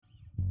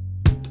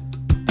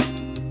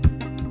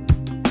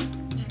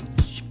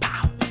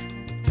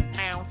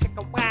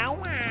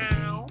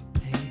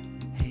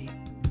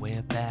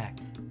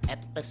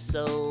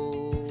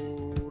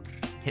episode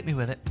Hit me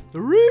with it.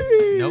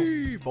 3.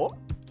 Nope. 4,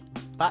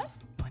 5,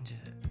 When did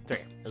it? 3.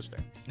 It was 3.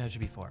 No, it should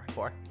be 4.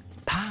 4.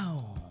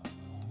 Pow!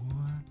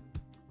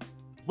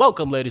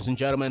 Welcome, ladies and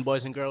gentlemen,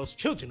 boys and girls,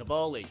 children of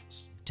all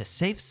ages. To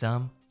save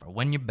some for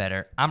when you're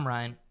better, I'm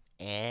Ryan.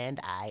 And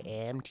I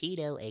am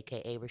Tito,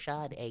 a.k.a.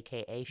 Rashad,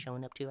 a.k.a.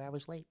 showing up 2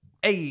 hours late.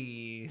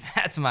 Hey,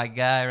 that's my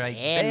guy right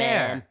Yeah, there.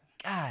 man.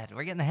 God,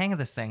 we're getting the hang of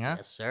this thing, huh?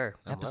 Yes, sir.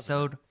 I'm loving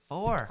Episode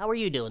 4. it. How are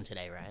you doing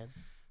today, Ryan?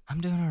 I'm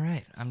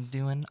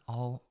doing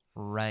all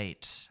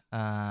right.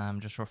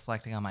 Just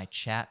reflecting on my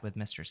chat with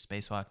Mr.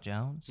 Spacewalk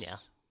Jones. Yeah,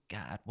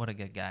 God, what a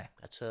good guy.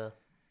 that's a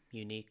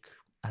unique...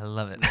 I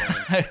love it.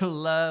 Yeah. I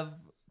love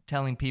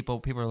telling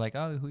people are like,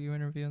 oh, who you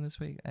interviewing this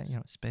week?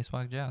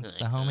 Spacewalk Jones,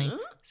 the homie. Huh?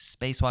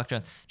 Spacewalk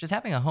Jones. Just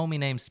having a homie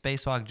named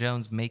Spacewalk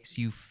Jones makes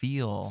you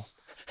feel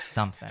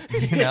something.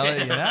 You know?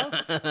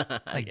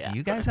 Like, Yeah. do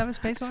you guys have a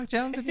Spacewalk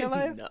Jones in your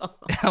life? No.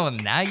 Well,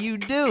 now you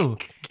do.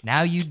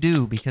 Now you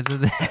do because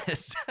of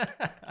this.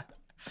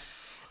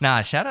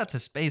 Nah, shout out to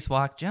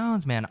Spacewalk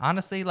Jones, man.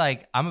 Honestly,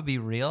 like, I'm going to be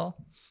real.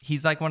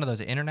 He's like one of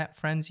those internet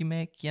friends you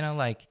make,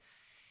 like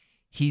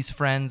he's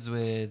friends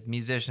with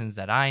musicians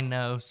that I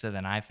know. So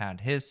then I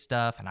found his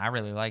stuff and I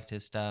really liked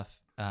his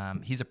stuff.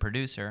 He's a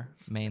producer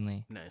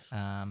mainly. Nice.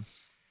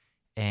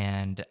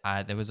 And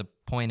there was a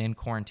point in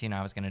quarantine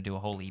I was going to do a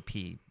whole EP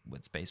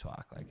with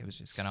Spacewalk. Like, it was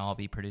just going to all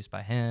be produced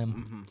by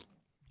him.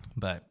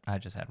 But I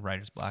just had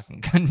writer's block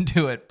and couldn't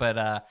do it.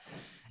 But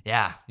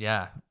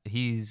yeah,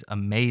 he's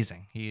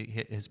amazing.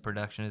 His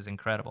production is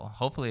incredible.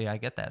 Hopefully I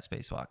get that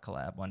Spacewalk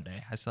collab one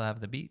day. I still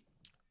have the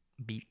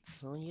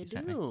beats. Oh, you he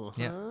sent me. do,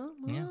 Yeah. huh?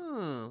 Yeah.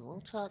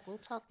 We'll talk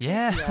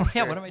Yeah, turkey after.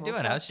 yeah. What am I We'll doing?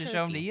 I talk was just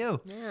showing to turkey.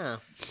 you. Yeah.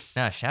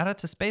 Now, shout out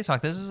to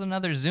Spacewalk. This is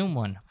another Zoom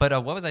one. But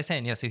what was I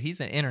saying? Yeah, so he's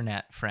an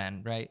internet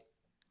friend, right?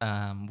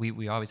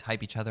 We always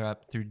hype each other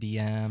up through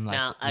DM. Like,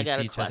 Now, I we got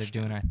see a each other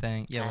question. doing our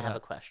thing. Yeah, I what have a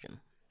up?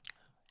 question.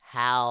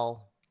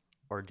 How,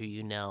 or do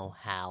you know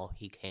how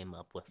he came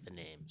up with the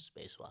name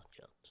Spacewalk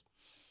Jones?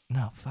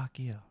 No, fuck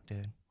you,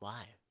 dude.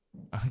 Why?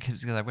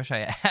 Because I wish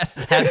I asked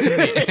that in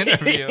the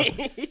interview.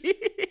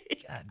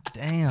 God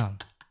damn.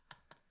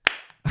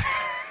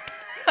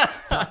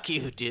 Fuck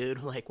you,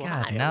 dude. Like, why?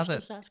 God, I now was that-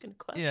 just asking a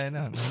question. Yeah, I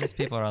know. Now these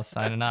people are all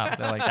signing up.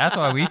 They're like, that's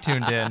why we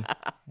tuned in.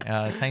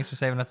 Thanks for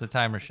saving us the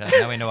time, Rashad.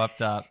 Now we know up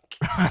top.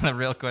 The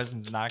real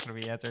question's not going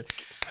to be answered.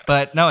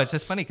 But no, it's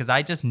just funny because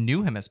I just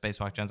knew him as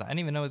Spacewalk Jones. I didn't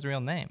even know his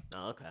real name.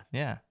 Oh, okay.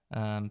 Yeah.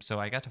 So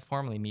I got to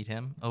formally meet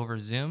him over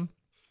Zoom.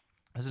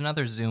 There's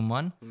another Zoom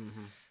one.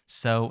 Mm-hmm.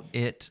 So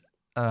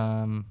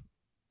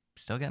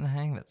still getting the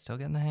hang of it. Still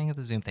getting the hang of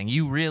the Zoom thing.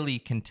 You really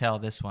can tell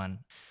this one.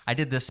 I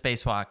did this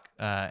Spacewalk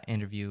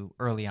interview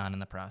early on in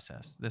the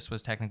process. This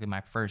was technically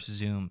my first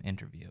Zoom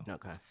interview.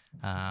 Okay.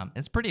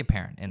 It's pretty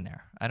apparent in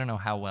there. I don't know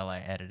how well I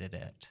edited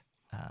it,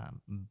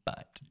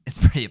 but it's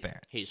pretty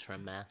apparent. He's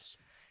from Mass.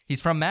 He's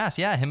from Mass.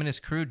 Yeah, him and his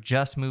crew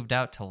just moved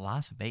out to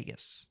Las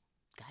Vegas.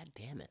 God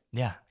damn it.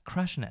 Yeah,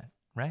 crushing it,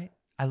 right?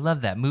 I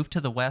love that. Move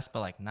to the West, but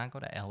like not go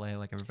to LA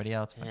like everybody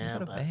else. But Yeah, go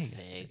to but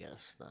Vegas.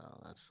 Vegas,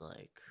 though, that's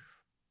like...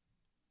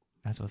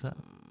 That's what's up.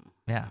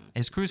 Yeah,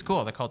 his crew's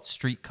cool. They're called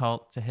Street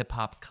Cult. It's a hip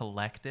hop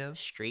collective.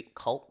 Street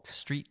cult?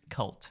 Street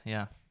Cult.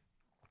 Yeah.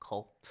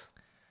 Cult?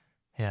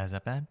 Yeah, is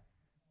that bad?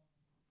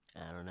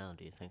 I don't know.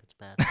 Do you think it's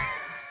bad?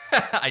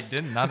 I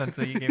didn't. Not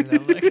until you gave me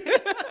that look.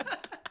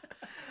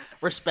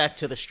 Respect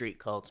to the street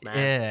cults, man.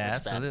 Yeah,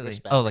 Respect, absolutely.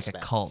 respect, Like respect. a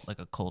cult, like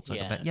a cult. Like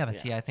Yeah, yeah, but yeah.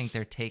 see, I think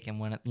they're taking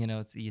when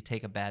it's, you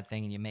take a bad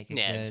thing and you make it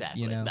Yeah, good.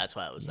 exactly. You know? That's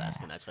why I was Yeah.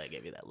 asking. That's why I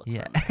gave you that look.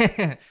 Yeah. For a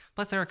minute.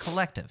 Plus, they're a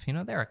collective.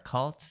 They're a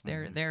cult.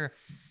 Mm-hmm. They're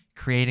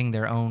creating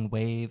their own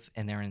wave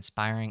and they're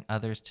inspiring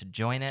others to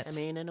join it. I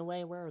mean, in a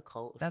way, we're a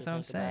cult. if That's you what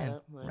I'm think about saying,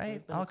 it. Like, right?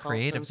 we've been All a cult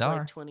creatives since, are.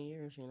 Like 20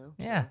 years,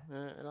 Yeah. So,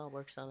 it all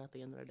works out at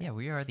the end of the day. Yeah,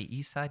 we are the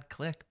East Side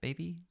Click,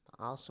 baby.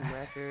 Awesome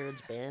Records,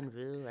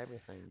 Bandview,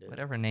 everything, dude.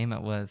 Whatever name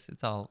it was,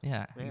 it's all,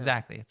 yeah, Yeah.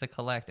 exactly. It's a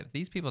collective.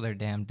 These people, they're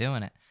damn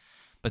doing it.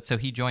 But so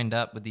he joined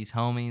up with these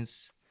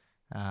homies.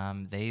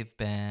 They've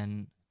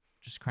been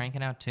just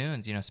cranking out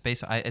tunes.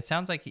 Space. It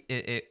sounds like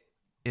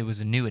it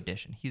was a new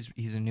addition.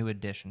 He's a new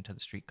addition to the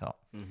Street Cult.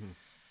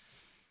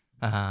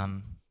 Mm-hmm.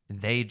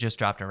 They just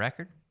dropped a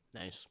record.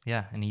 Nice.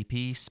 Yeah, an EP.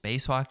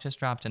 Spacewalk just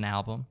dropped an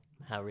album.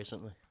 How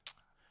recently?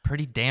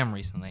 Pretty damn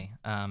recently.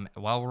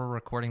 While we're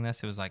recording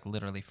this, it was like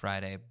literally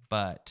Friday,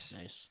 but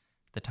Nice.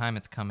 the time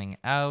it's coming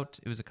out,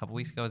 it was a couple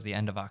weeks ago. It was the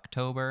end of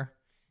October.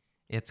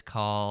 It's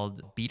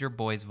called Beater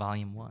Boys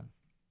Volume 1.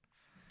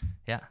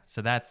 Yeah,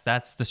 so that's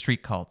the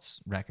Street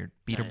Cults record.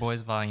 Beater Nice.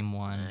 Boys Volume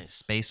 1,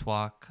 Nice.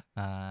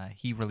 Spacewalk.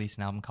 He released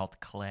an album called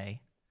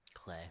Clay.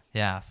 Clay.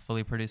 Yeah,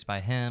 fully produced by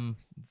him,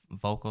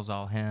 vocals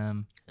all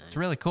him. It's Nice.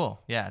 really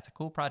cool. Yeah, it's a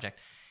cool project.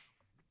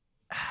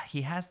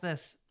 He has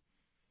this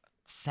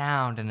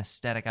sound and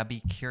aesthetic. I'd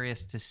be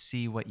curious to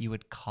see what you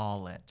would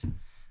call it.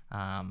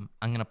 I'm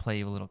going to play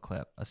you a little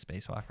clip of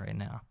Spacewalk right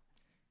now,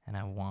 and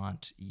I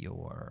want to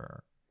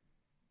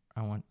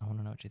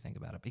know what you think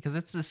about it, because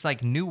it's this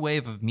like new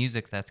wave of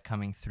music that's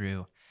coming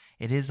through.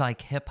 It is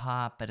like hip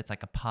hop, but it's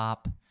like a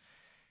pop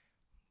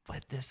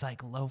with this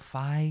like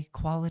lo-fi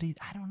quality.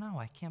 I don't know.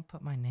 I can't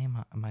put my name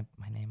on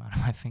my name on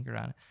my finger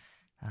on it.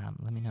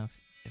 Let me know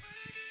if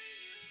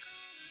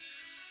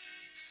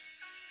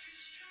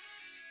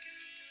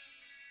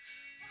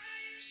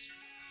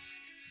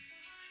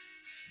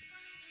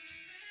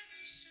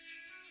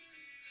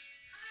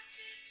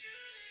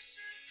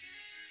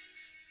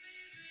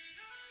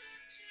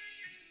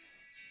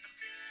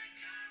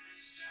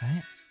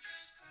right.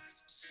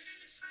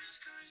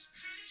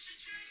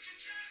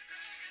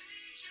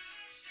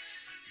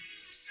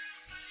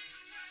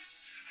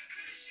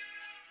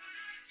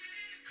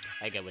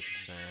 I get what you're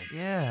saying.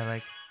 Yeah,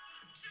 like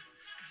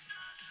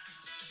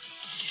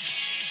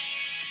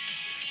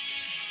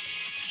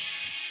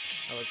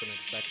I wasn't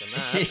expecting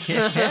that.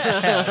 Yeah,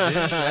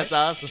 dude, That's right?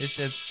 awesome. This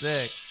shit's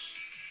sick.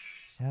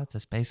 Shout out to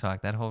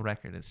Spacewalk. That whole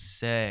record is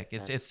sick.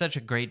 It's such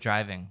a great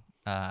driving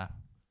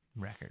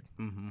record.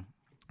 Mm-hmm.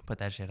 Put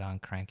that shit on,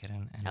 crank it,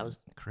 and That was-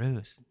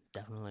 cruise.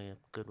 Definitely a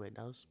good way.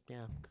 That was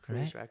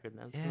cruise Right? record.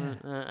 That's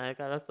Yeah.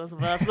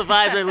 that's the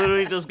vibe I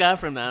literally just got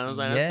from that. I was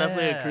like, that's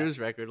definitely a Yeah. cruise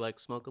record. Like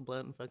smoke a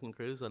blunt and fucking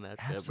cruise on that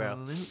shit, bro.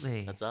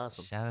 Absolutely. That's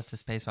awesome. Shout out to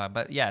Spacewalk.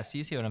 But yeah, so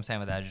you see what I'm saying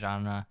with that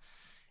genre.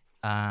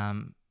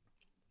 And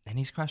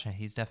he's crushing it.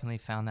 He's definitely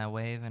found that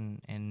wave,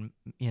 and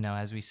you know,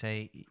 as we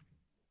say,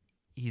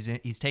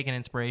 he's taking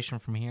inspiration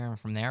from here and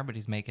from there, but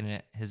he's making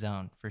it his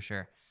own for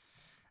sure.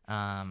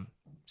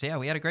 So yeah,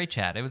 we had a great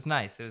chat. It was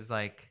nice. It was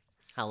like,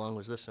 How long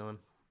was this on?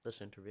 This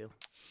interview?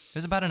 it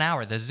was about an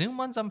hour. The Zoom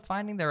ones, I'm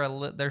finding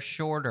they're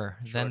shorter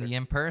than the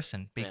in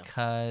person Yeah.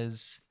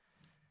 because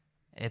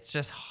it's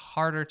just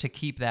harder to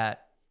keep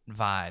that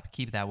vibe,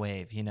 keep that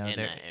wave. You know, And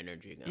they're- that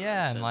energy going.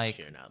 Yeah, and since like-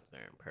 you're not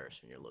there in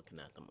person, you're looking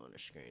at them on the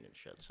screen and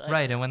shit. So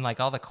right. And when like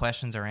all the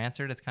questions are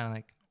answered, it's kind of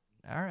like,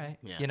 all right.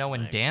 Yeah, You know,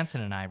 when like- Danson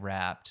and I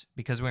rapped,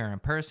 because we were in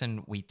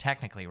person, we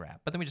technically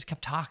rapped, but then we just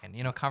kept talking.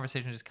 You know,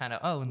 conversation just kind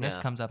of, oh, and this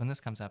Yeah. comes up and this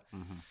comes up.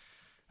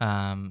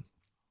 Mhm.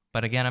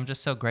 But again, I'm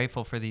just so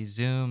grateful for these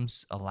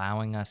Zooms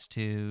allowing us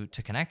to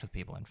connect with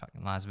people in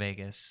fucking Las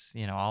Vegas,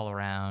 you know, all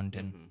around.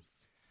 And Mhm.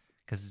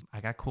 because I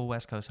got cool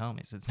West Coast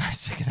homies, it's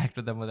nice to connect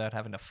with them without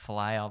having to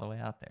fly all the way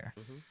out there.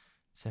 Mhm.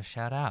 So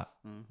shout out.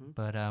 Mhm.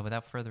 But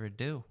without further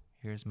ado,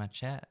 here's my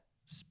chat.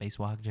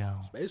 Spacewalk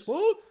Jones.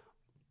 Facebook.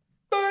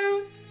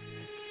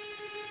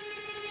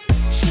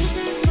 She's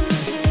in my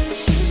head,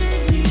 she's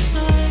in me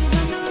side. I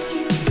know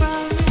you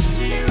probably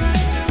see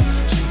right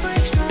through. She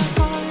breaks my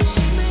heart,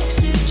 she makes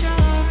it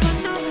drop. I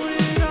know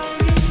it all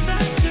gets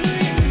back to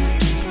you.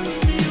 Just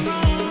prove me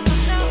wrong. I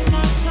held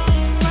my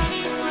tongue,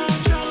 riding around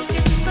drunk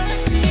in the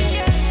backseat.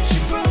 Yeah, she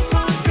broke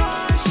my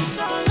car, she's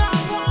all I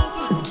want.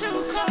 Put 2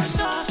 cars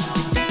off to be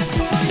there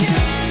for you.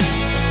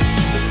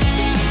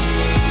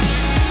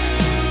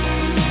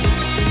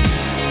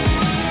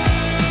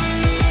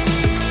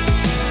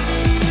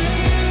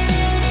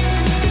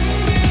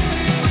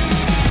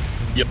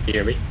 You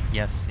hear me?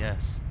 Yes,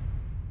 yes.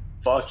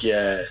 Fuck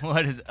yeah.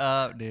 What is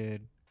up,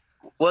 dude?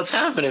 What's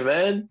happening,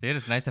 man? Dude,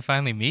 it's nice to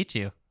finally meet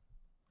you.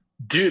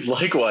 Dude,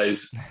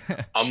 likewise.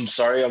 I'm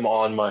sorry I'm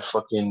on my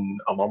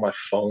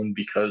phone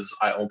because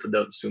I opened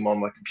up Zoom on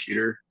my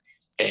computer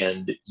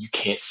and you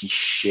can't see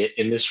shit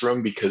in this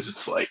room because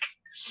it's like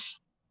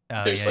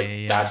Oh, there's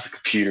yeah. that's the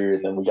computer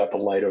and then we got the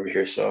light over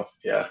here. So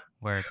yeah.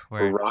 Word.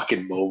 We're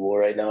rocking mobile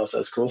right now, if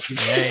that's cool.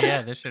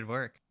 Yeah, this should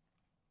work.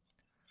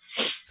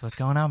 So what's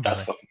going on, brother?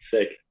 That's fucking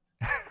sick.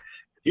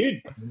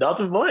 Dude,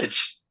 nothing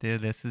much.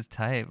 Dude, this is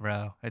tight,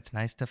 bro. It's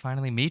nice to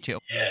finally meet you.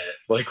 Yeah,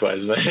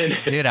 likewise, man.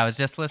 Dude, I was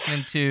just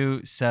listening to,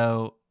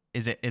 so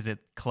is it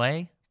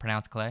Clay?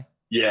 Pronounced Clay?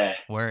 Yeah.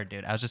 Word,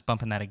 dude. I was just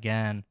bumping that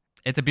again.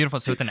 It's a beautiful,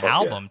 so it's an Fuck yeah.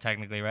 album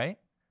technically, right?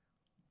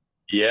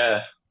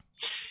 Yeah.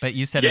 But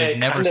you said Yeah, it was it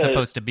never kinda-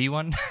 supposed to be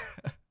one?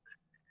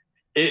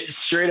 It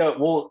straight up,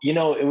 well,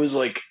 it was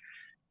like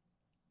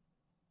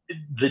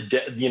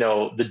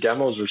the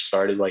demos were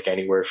started like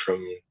anywhere from,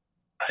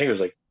 I think it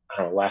was like, I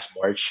don't know, last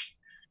March,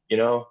 and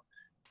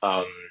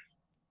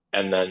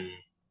then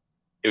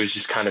it was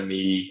just kind of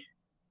me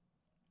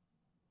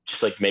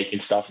just like making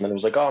stuff. And then it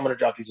was like, oh, I'm going to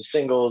drop these as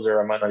singles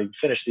or I might not even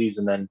finish these.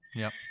 And then,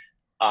 Yep.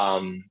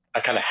 I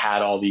kind of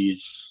had all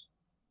these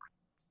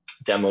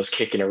demos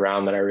kicking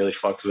around that I really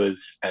fucked with.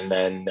 And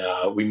then,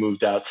 we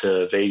moved out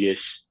to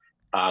Vegas,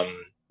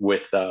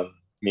 with,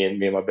 me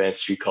and my band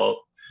Street Cult.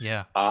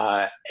 Yeah.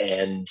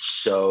 And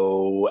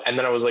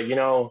then I was like,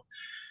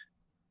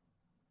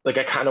 like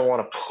I kind of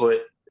want to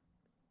put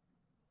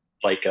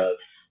like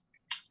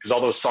because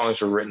all those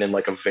songs were written in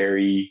like a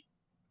very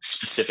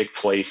specific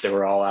place. They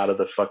were all out of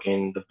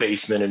the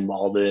basement in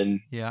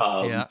Malden.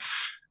 Yeah.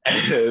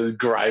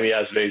 Grimy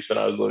ass basement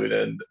I was living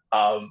in,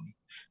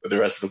 with the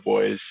rest of the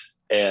boys.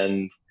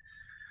 And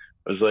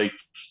I was like,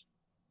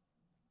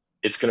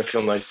 it's going to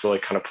feel nice to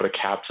like kind of put a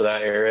cap to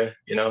that era,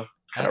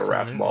 kind of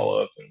wrap them all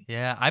up. And,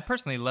 Yeah, I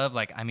personally love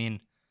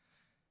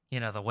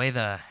the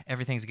way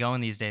everything's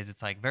going these days.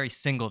 It's like very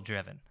single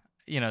driven.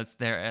 It's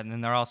there, and then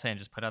they're all saying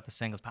just put out the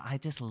singles. But I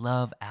just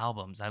love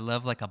albums. I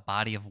love like a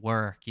body of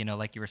work.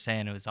 Like you were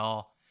saying, it was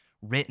all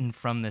written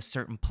from this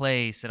certain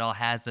place. It all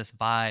has this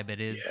vibe.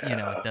 It is,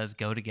 Yeah. it does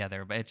go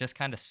together. But it just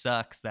kind of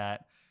sucks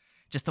that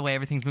just the way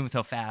everything's moving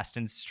so fast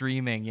and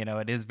streaming,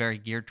 it is very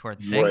geared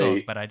towards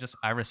singles, Right. but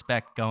I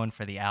respect going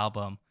for the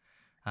album.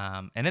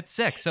 And it's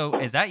sick. So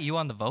is that you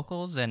on the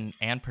vocals and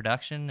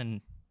production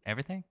and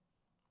everything?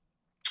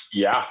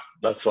 Yeah,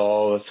 that's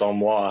all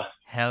moi.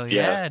 Hell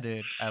Yeah. yeah,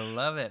 dude. I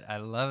love it. I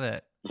love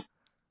it.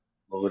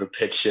 A little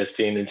pitch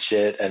shifting and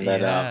shit. And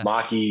then Yeah.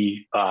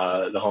 Maki,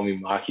 the homie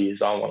Maki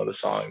is on one of the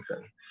songs,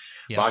 and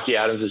Yeah. Maki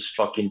Adams is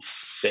fucking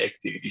sick,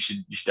 dude. You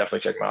should definitely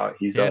check him out.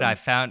 He's Dude, I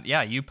found,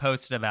 you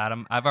posted about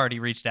him. I've already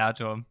reached out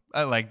to him.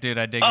 Dude,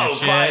 I dig your Oh,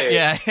 shit. fire.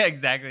 Yeah,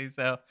 exactly.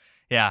 So,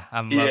 yeah,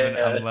 I'm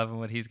Yeah. loving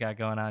what he's got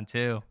going on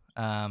too.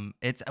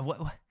 It's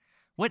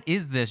what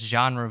is this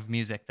genre of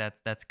music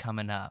that's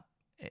coming up?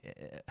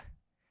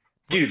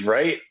 dude,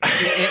 right?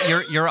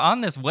 You're on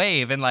this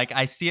wave, and like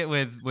I see it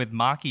with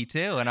Maki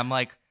too, and I'm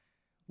like,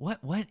 what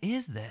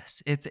is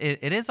this? It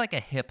is like a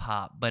hip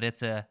hop, but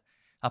it's a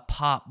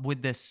pop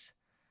with this.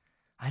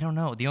 I don't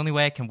know. The only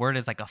way I can word it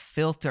is like a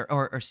filter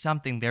or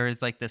something. There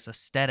is like this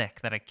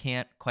aesthetic that I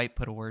can't quite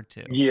put a word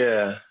to.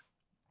 Yeah.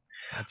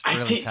 That's I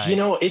really think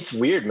tight. it's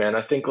weird, man.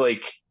 I think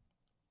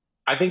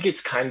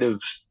it's kind of,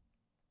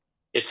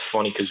 it's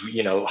funny because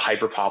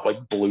hyperpop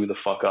like blew the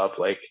fuck up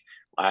like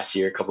last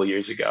year, a couple of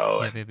years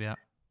ago,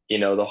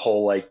 Yeah. the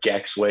whole like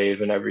Gex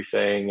wave and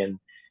everything, and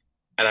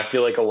I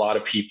feel like a lot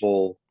of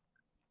people,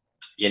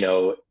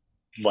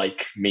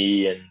 like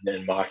me and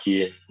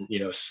Maki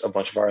and a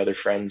bunch of our other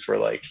friends were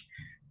like,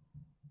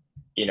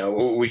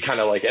 we kind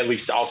of like, at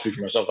least I'll speak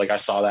for myself, like I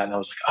saw that and I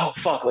was like, oh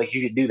fuck, like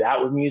you could do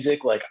that with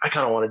music, like I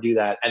kind of want to do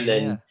that. And Yeah.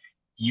 then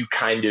you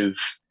kind of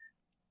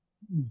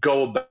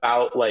go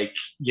about like,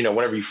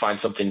 whenever you find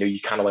something new, you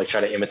kind of like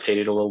try to imitate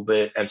it a little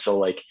bit. And so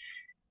like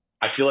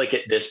I feel like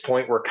at this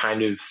point we're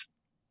kind of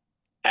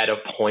at a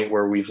point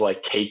where we've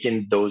like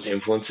taken those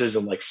influences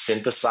and like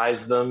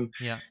synthesized them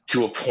Yeah.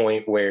 to a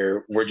point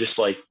where we're just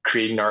like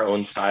creating our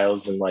own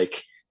styles and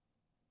like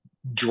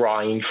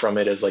drawing from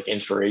it as like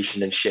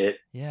inspiration and shit,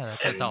 Yeah,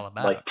 that's what it's and all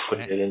about. like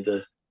putting right? it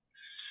into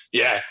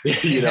yeah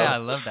Yeah, I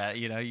love that.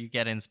 You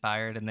get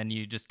inspired and then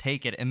you just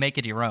take it and make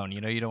it your own.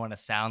 You don't want to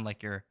sound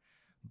like you're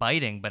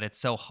biting, but it's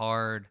so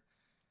hard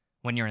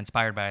when you're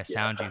inspired by a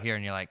sound you hear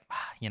and you're like,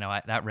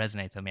 that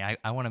resonates with me.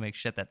 I want to make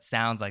shit that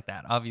sounds like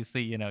that.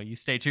 Obviously, you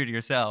stay true to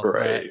yourself, but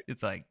Right.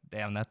 it's like,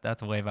 damn,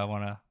 that's a wave I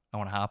want to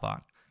hop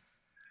on.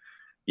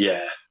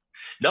 Yeah.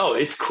 No,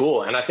 it's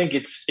cool. And I think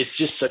it's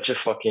just such a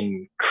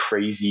fucking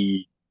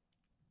crazy,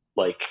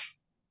 like,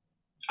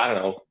 I don't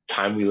know,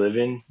 time we live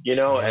in,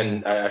 Yeah.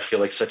 and I feel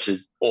like such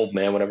an old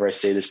man whenever I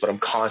say this, but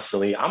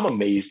I'm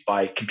amazed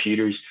by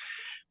computers.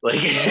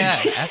 Like, Yeah,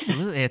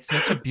 absolutely. It's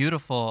such a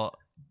beautiful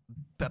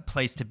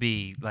place to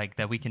be, like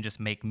that we can just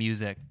make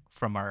music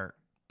from our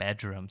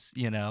bedrooms,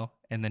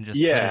 and then just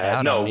put it Yeah,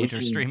 out no, on we major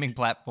can- streaming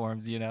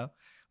platforms,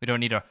 We don't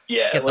need to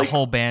yeah, get like, the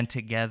whole band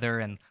together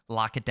and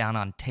lock it down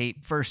on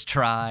tape first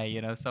try,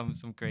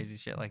 some crazy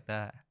shit like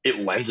that. it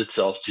lends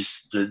itself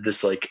just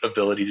this like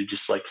ability to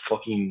just like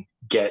fucking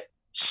get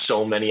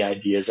so many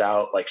ideas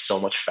out like so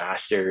much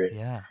faster,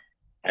 Yeah.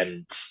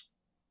 and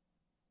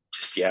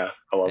just I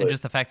love And it.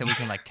 just the fact that we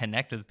can like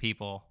connect with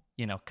people,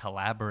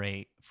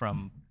 collaborate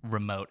from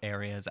remote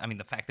areas. I mean,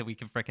 the fact that we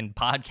can freaking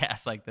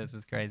podcast like this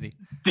is crazy.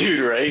 Dude,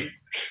 right?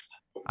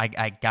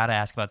 I gotta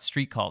ask about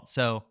Street Cult.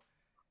 So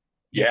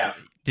Yeah.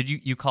 did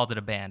you called it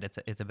a band?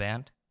 It's a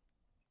band?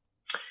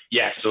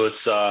 Yeah, so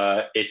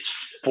it's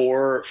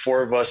four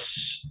of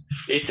us.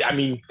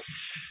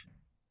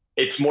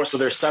 It's more, so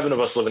there's 7 of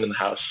us living in the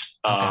house.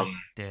 Okay.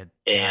 Dude,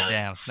 and-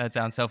 goddamn, that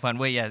sounds so fun.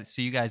 Wait, yeah,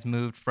 so you guys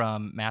moved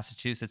from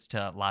Massachusetts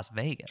to Las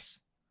Vegas.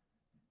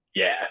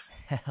 Yeah.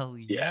 Hell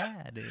Yeah.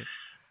 yeah, dude.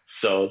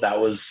 So that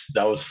was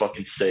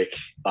fucking sick.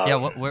 Yeah,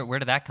 where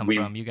did that come we-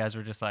 from? You guys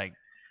were just like,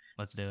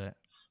 let's do it.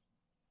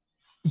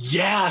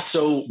 Yeah,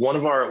 so one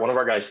of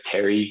our guys,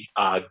 Terry,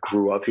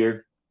 grew up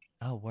here.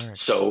 Oh, word.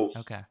 So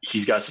Okay.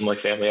 he's got some like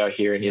family out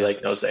here, and he Yeah.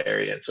 like knows the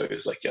area, and so he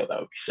was like, "Yo, that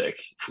would be sick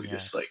if we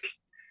just Yes. like."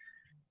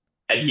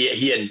 And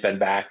he hadn't been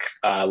back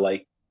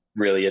like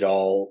really at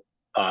all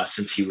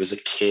since he was a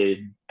kid,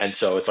 and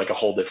so it's like a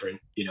whole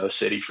different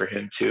city for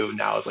him too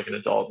now as like an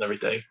adult and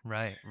everything.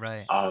 Right.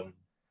 Um,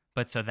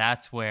 But so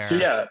that's where. so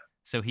yeah,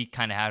 So he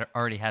kind of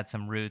already had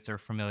some roots or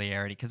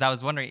familiarity, because I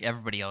was wondering,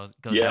 everybody else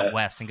goes Yeah. out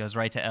west and goes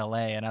right to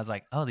LA, and I was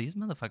like, oh, these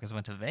motherfuckers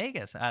went to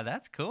Vegas.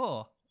 That's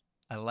cool.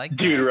 I like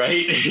dude, that.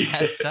 right?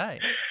 That's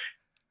tight.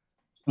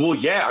 Well,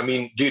 yeah, I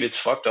mean, dude, it's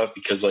fucked up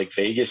because like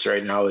Vegas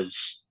right now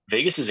is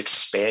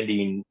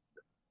expanding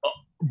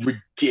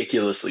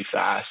ridiculously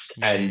fast,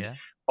 Yeah, and yeah.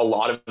 a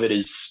lot of it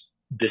is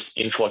this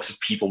influx of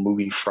people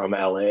moving from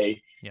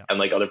LA Yeah. and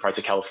like other parts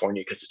of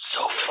California because it's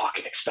so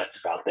fucking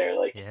expensive out there.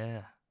 Like,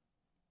 Yeah.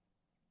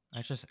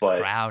 It's just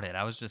But- crowded.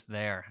 I was just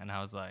there and I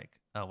was like,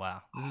 oh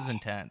wow, this is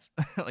intense.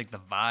 Like the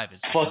vibe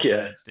is just Fuck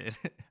yeah. intense,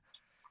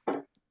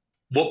 dude.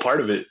 what part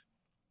of it?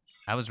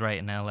 I was right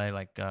in LA,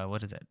 like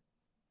what is it?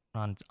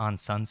 On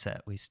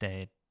Sunset we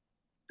stayed.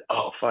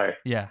 Oh, fire.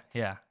 Yeah.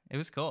 It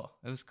was cool.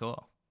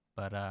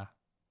 But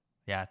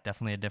yeah,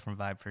 definitely a different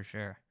vibe for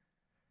sure.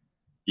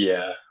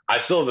 Yeah, I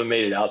still haven't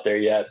made it out there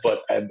yet,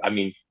 but I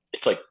mean,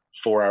 it's like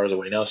 4 hours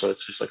away now, so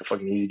it's just like a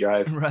fucking easy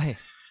drive. Right.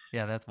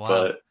 Yeah, that's wild.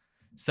 But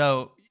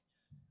So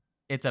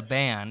it's a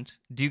band.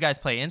 Do you guys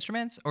play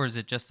instruments, or is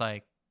it just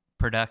like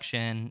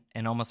production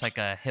and almost like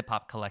a hip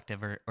hop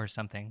collective or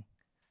something?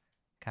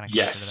 Kind of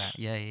closer Yes. to that.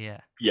 Yeah, yeah, yeah.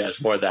 yeah,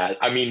 it's more that.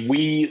 I mean,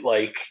 we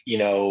like,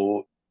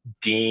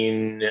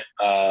 Dean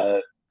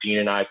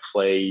and I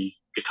play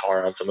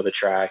guitar on some of the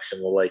tracks,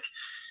 and we'll like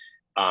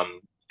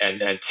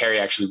and Terry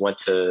actually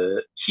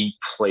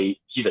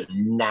he's a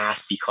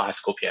nasty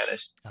classical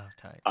pianist. Oh,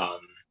 tight.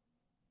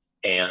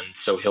 And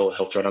so he'll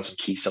throw down some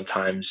keys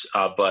sometimes.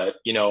 But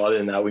other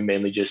than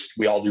that,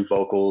 we all do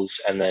vocals,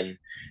 and then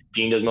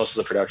Dean does most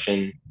of the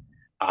production.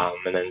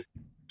 And then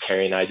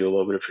Terry and I do a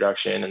little bit of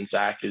production, and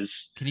Zach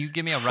is. Can you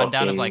give me a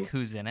rundown of like fucking-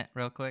 who's in it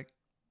real quick?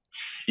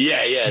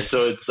 Yeah.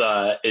 So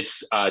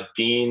it's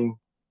Dean,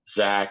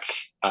 Zach,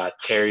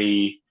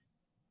 Terry,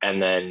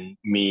 and then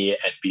me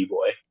and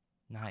B-Boy.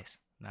 Nice.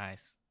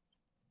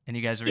 And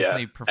you guys Yeah,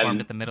 recently performed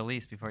and- at the Middle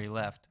East before you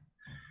left.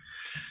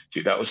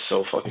 Dude, that was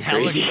so fucking That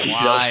looked crazy.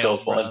 wild, That was so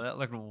fun. bro. That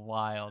looked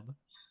wild.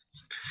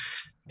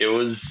 It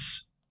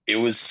was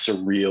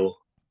surreal.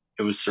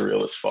 It was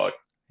surreal as fuck.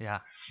 Yeah,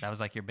 that was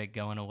like your big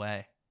going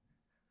away.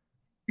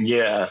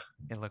 Yeah.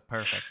 It looked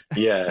perfect.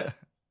 Yeah.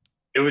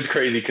 It was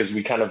crazy because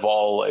we kind of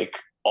all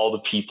the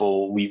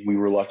people we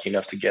were lucky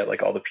enough to get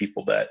like all the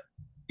people that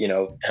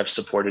have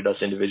supported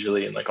us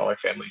individually, and like all our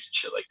families and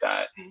shit like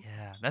that. And,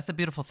 Yeah, that's the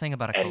beautiful thing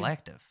about a And-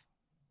 collective.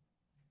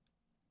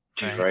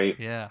 dude, right?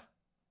 Yeah.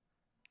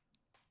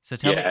 So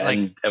tell me, Yeah,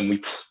 like, and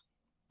we.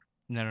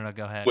 no,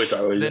 go ahead. Wait,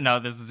 sorry. No,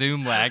 this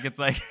Zoom lag. It's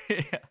like,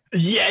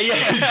 Yeah.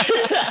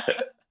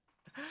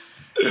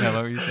 no,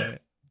 what were you saying?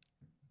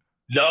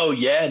 No,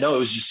 it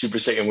was just super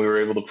sick, and we were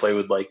able to play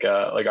with like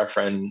our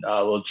friend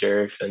Lil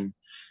Jareth and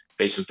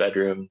Basement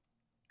Bedroom.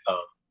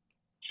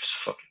 Just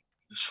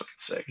fucking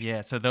sick. Yeah,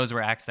 so those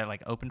were acts that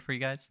like opened for you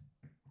guys.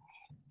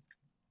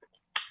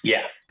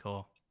 Yeah,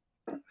 Cool.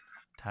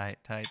 Tight.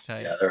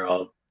 yeah, they're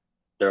all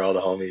the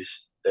homies.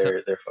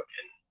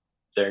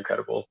 They're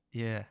incredible.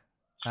 Yeah.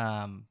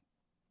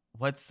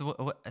 What's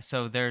the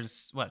so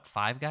there's what,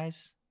 5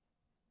 guys?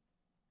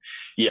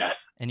 Yeah,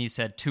 And you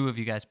said 2 of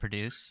you guys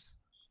produce.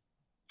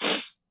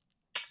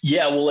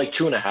 yeah. Well, like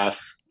 2.5,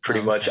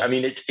 pretty Oh, much. okay. I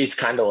mean, it's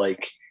kind of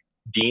like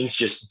Dean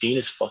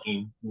is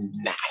fucking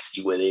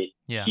nasty with it.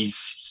 Yeah.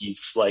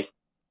 He's like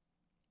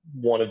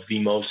one of the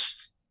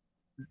most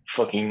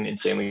fucking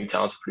insanely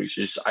talented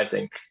producers I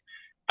think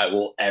I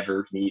will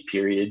ever meet.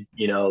 Period.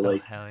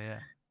 Like. Oh, hell yeah.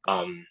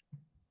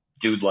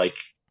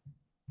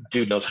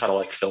 Dude knows how to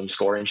like film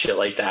score and shit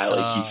like that.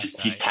 Like Oh,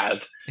 he's tight.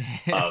 tapped.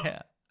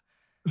 Yeah.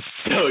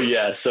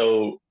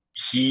 So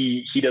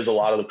he does a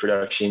lot of the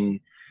production.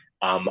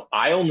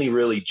 I only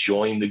really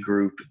joined the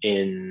group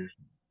in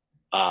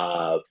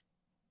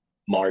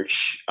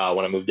March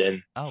when I moved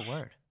in, Oh,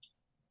 word.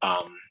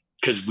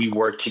 because we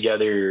worked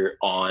together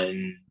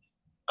on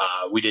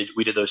we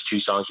did those 2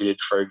 songs. We did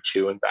Ferg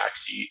 2 and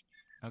Backseat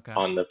Okay.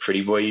 on the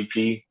Pretty Boy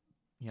EP.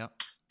 Yep.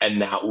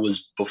 And that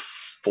was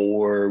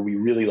before we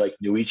really like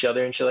knew each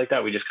other and shit like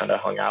that. We just kind of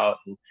hung out,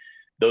 and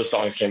those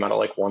songs came out of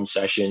like one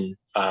session,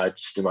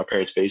 just in my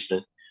parents'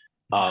 basement.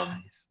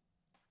 Nice.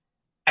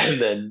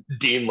 And then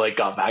Dean like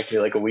got back to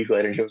me like a week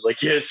later, and he was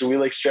like, "Yeah, so we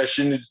like stretched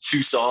into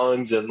 2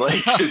 songs, and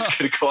like it's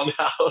gonna go on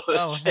now."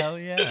 Oh, hell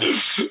yeah.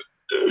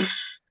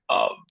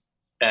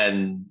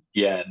 And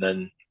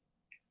then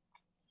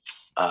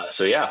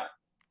so yeah,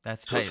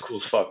 That's so it's tight. cool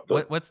as fuck.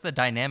 But What's the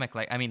dynamic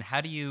like? I mean,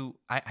 how do you?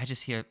 I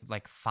just hear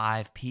like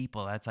 5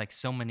 people. That's like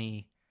so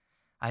many.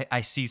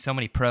 I see so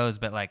many pros,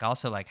 but like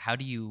also like how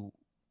do you?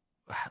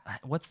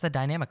 What's the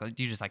dynamic? Like,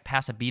 do you just like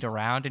pass a beat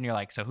around and you're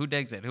like, so who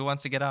digs it? Who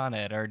wants to get on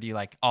it? Or do you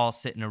like all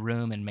sit in a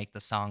room and make the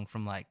song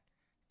from like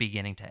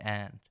beginning to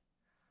end?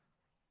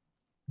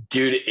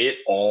 dude, it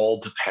all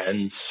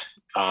depends.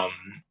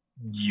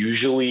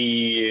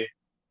 Usually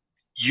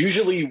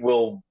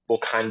we'll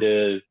kind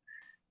of,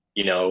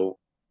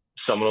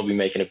 someone will be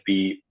making a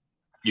beat,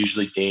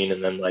 usually Dean,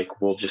 and then like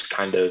we'll just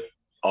kind of,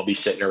 I'll be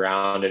sitting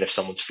around, and if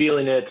someone's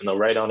feeling it, then they'll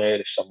write on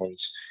it. If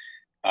someone's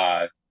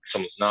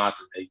not,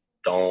 then they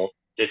don't.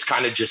 It's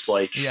kind of just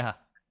like, Yeah.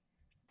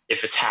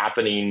 if it's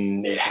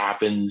happening, it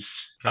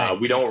happens. Right.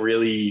 We don't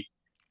really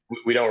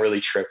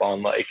trip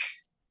on like,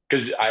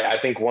 because I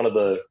think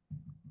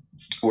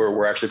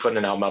we're actually putting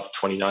an album out the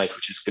 29th,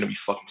 which is going to be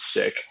fucking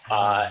sick.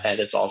 And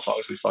it's all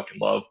songs we fucking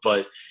love,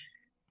 but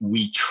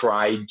we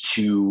tried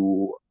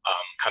to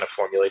kind of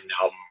formulate an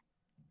album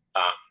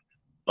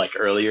like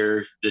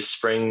earlier this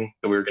spring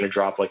that we were going to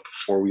drop like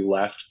before we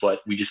left,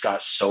 but we just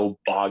got so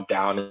bogged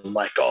down and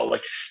like, oh,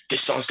 like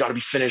this song's got to be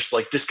finished,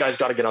 like this guy's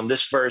got to get on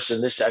this verse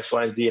and this X,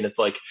 Y, and Z, and it's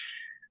like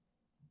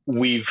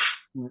we've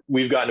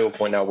gotten to a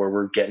point now where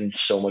we're getting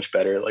so much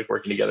better at like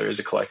working together as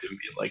a collective and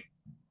being like,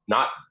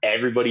 not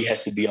everybody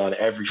has to be on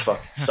every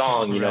fucking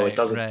song, it Right,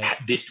 doesn't right.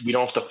 we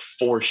don't have to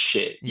force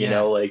shit,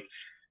 Yeah. like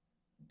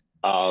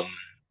God,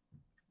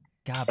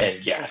 but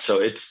and yeah, so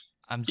it's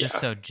I'm just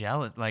yeah. so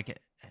jealous. Like,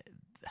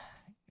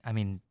 I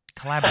mean,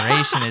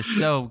 collaboration is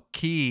so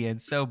key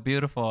and so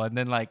beautiful. And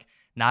then like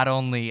not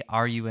only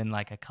are you in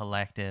like a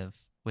collective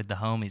with the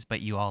homies,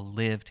 but you all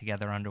live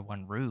together under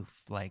one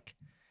roof. Like,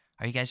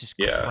 are you guys just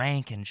Yeah.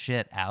 cranking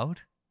shit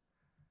out?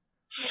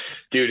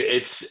 Dude,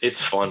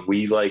 it's fun.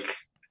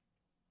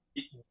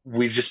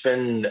 We've just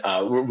been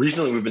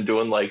recently we've been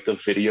doing like the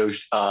video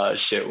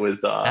shit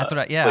with That's what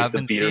like I've the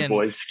been Beater seeing.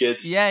 Boys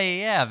skits.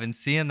 Yeah. I've been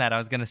seeing that. I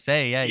was gonna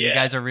say, you Yeah.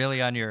 guys are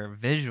really on your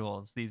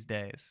visuals these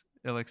days.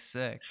 It looks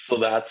sick. So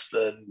that's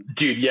been,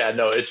 dude, yeah,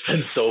 no, it's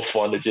been so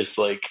fun to just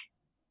like,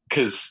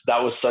 because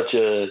that was such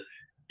the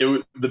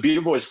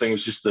Beater Boys thing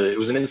was just it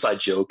was an inside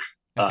joke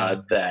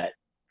Okay. that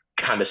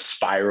kind of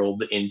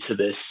spiraled into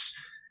this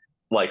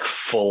like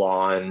full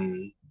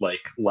on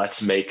like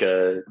let's make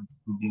a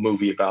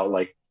movie about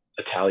like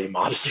Italian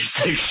monsters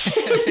type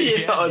shit,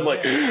 you know, and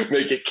like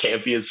make it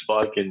campy as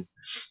fuck. And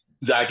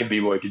Zach and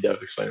B-Boy could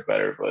definitely explain it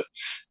better, but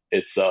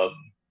it's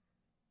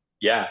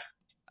yeah.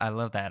 I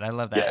love that.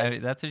 Yeah. I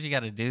mean, that's what you got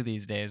to do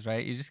these days,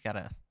 right? You just got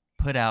to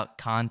put out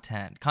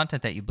content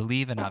that you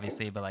believe in,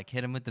 obviously, but like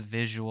hit them with the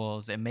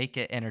visuals and make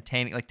it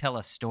entertaining. Like tell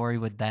a story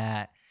with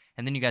that.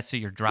 And then you guys, so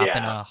you're dropping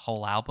Yeah. a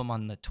whole album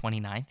on the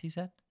 29th, you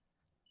said?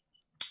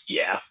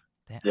 Yeah.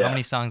 Damn. Yeah. How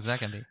many songs is that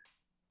going to be?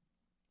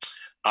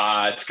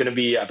 It's gonna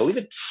be, I believe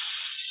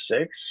it's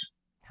six.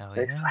 Hell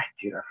Six. yeah.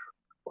 Dude, I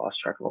lost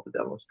track of all the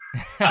demos.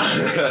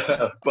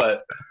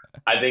 But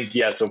I think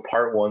so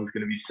part one's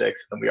gonna be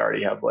six, and we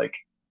already have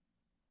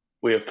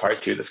we have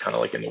part two that's kind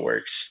of like in the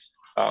works.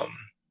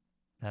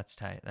 That's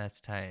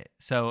tight.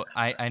 So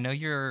I know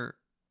you're,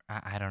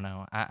 I don't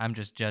know. I'm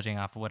just judging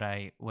off what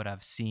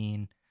I've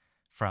seen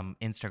from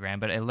Instagram,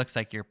 but it looks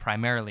like you're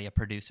primarily a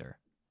producer.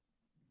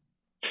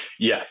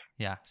 Yeah.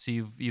 Yeah. So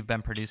you've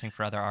been producing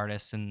for other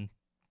artists in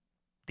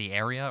the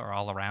area or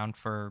all around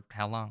for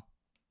how long?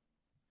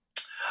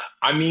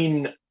 I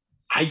mean,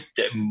 I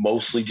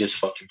mostly just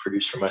fucking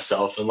produce for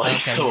myself and like Okay,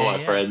 some of yeah, my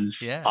yeah.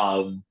 friends. Yeah.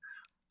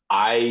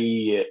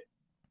 I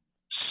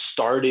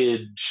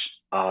started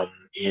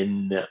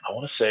in, I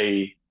want to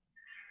say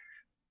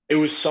it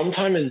was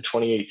sometime in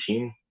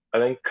 2018, I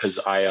think, because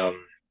I've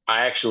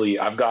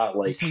got You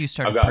like say you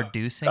started I've got,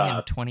 producing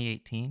in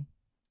 2018?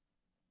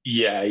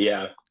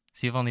 yeah.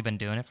 So you've only been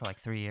doing it for like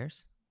 3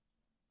 years?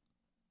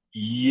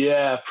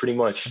 Yeah, pretty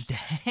much.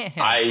 Damn,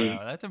 I-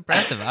 bro, that's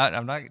impressive.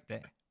 I'm not.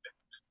 Damn.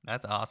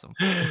 That's awesome.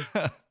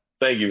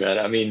 Thank you, man.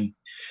 I mean,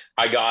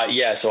 I got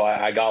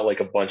like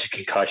a bunch of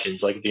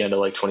concussions like at the end of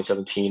like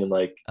 2017 and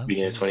like Oh,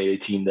 beginning of geez.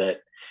 2018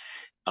 that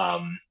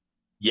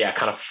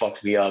kind of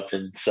fucked me up.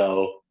 And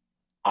so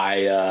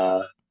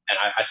I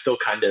still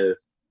kind of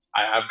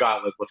I've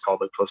got like what's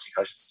called like post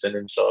concussion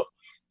syndrome. So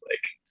like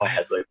my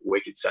head's like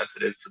wicked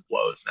sensitive to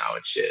blows now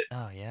and shit.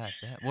 Oh yeah.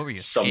 What were you, a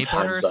skateboarder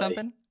Sometimes or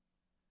something?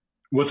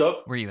 What's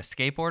up? Were you a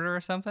skateboarder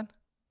or something?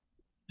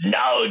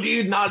 No,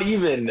 dude, not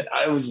even.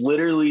 I was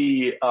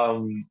literally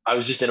I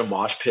was just in a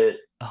mosh pit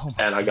Oh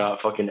my and I got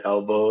fucking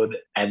elbowed,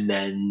 and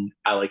then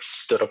I like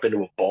stood up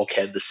into a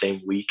bulkhead the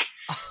same week.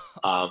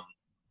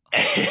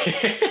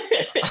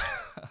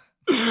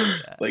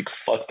 Like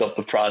fucked up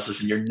the process,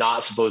 and you're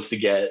not supposed to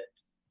get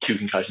 2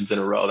 concussions in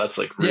a row. That's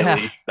like really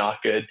Yeah.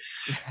 not good.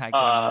 I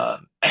can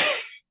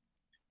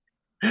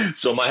imagine.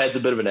 So my head's a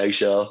bit of an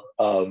eggshell,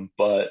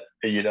 but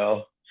you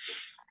know,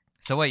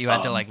 So what, you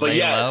had to like but lay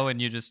yeah. low and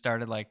you just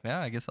started like,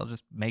 I guess I'll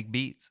just make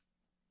beats.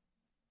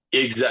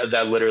 exactly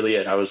that literally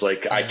it. I was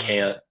like, I Yeah.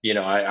 can't, you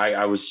know,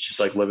 I was just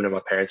like living in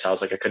my parents'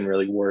 house, like I couldn't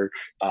really work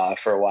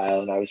for a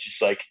while, and I was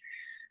just like,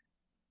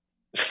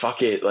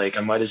 fuck it, like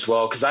I might as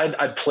well, because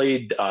I'd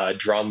played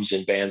drums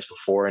in bands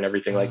before and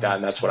everything like that,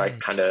 and that's what I Okay.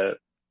 kind of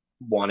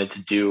wanted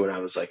to do. And I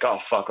was like, oh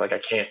fuck, like I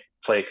can't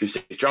play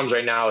acoustic drums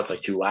right now, it's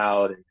like too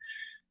loud. And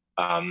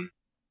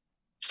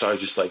so I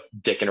was just like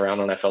dicking around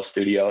on FL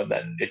Studio, and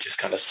then it just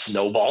kind of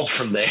snowballed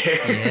from there.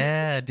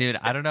 Yeah, dude.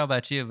 I don't know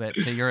about you, but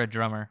so you're a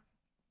drummer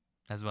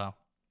as well.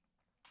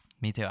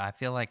 Me too. I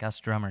feel like us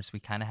drummers, we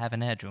kind of have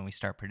an edge when we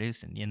start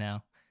producing, you know,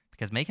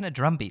 because making a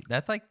drum beat,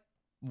 that's like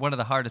one of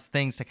the hardest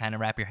things to kind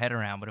of wrap your head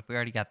around. But if we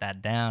already got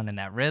that down and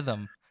that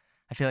rhythm,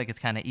 I feel like it's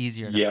kind of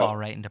easier to Yeah. fall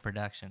right into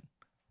production.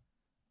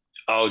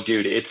 Oh,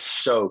 dude, it's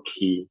so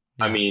key.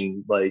 I Yeah.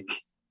 mean, like,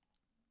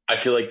 I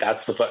feel like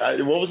that's what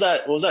was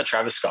that? What was that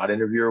Travis Scott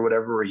interview or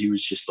whatever, where he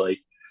was just like,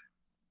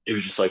 it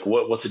was just like,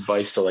 what's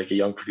advice to like a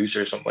young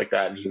producer or something like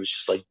that, and he was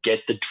just like,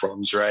 get the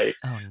drums right.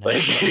 Oh no!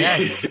 Like- Yeah,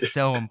 dude, it's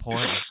so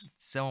important.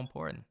 It's so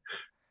important.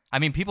 I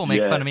mean, people make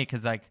Yeah. fun of me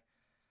because, like,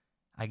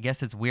 I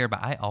guess it's weird,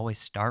 but I always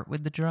start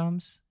with the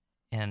drums,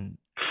 and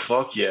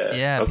Fuck yeah.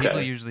 yeah, Okay.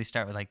 people usually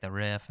start with like the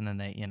riff, and then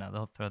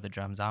they'll throw the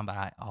drums on, but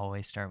I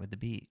always start with the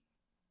beat.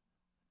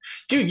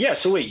 Dude, yeah.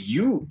 So wait,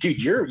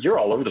 you're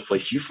all over the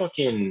place.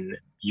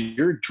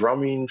 You're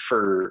drumming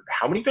for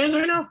how many bands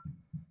right now?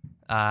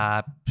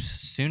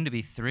 Soon to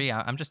be 3.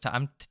 I'm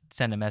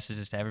sending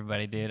messages to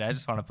everybody, dude. I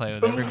just want to play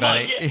with Fuck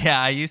everybody. yeah.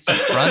 Yeah, I used to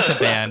front a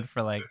band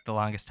for like the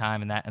longest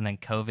time, and then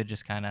COVID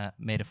just kind of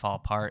made it fall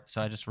apart.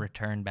 So I just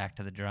returned back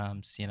to the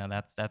drums. You know,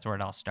 that's where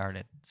it all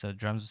started. So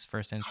drums was the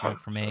first instrument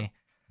for me.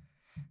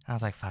 I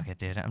was like, fuck it,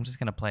 dude. I'm just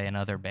gonna play in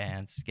other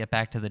bands, get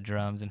back to the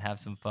drums, and have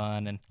some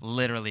fun. And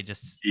literally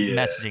just Yeah.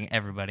 messaging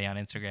everybody on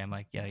Instagram,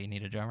 like, yo, you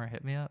need a drummer?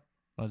 Hit me up.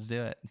 Let's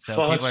do it. So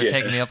Fuck people are yeah.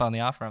 taking me up on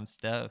the offer. I'm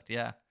stoked.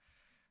 Yeah.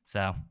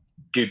 So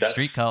Dude,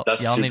 Street Cult,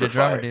 that's y'all need a super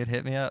drummer, fire. dude.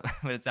 Hit me up.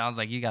 But it sounds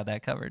like you got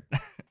that covered.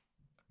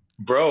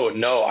 Bro,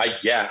 no,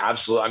 yeah,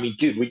 absolutely. I mean,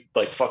 dude, we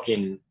like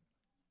fucking,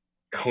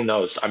 who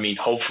knows? I mean,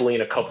 hopefully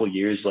in a couple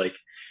years, like,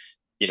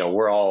 you know,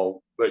 we're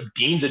all,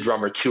 Dean's a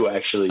drummer too,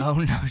 actually. Oh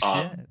no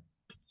Um, shit.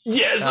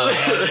 Yes, Oh,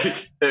 hell yeah.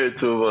 there are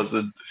two of us.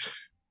 And,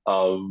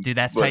 Dude,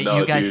 that's but tight. no,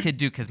 You guys dude. could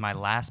do, because my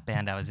last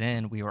band I was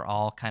in, we were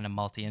all kind of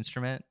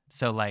multi-instrument.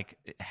 So like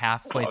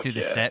halfway Fuck through the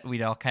yeah. set,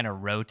 we'd all kind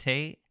of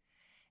rotate,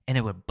 and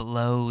it would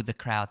blow the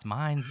crowd's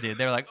minds, dude.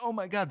 They were like, "Oh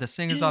my god, the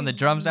singer's on the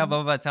drums now." Blah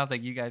blah blah. It sounds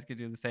like you guys could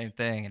do the same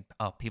thing, and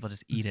oh, people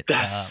just eat it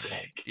That's up.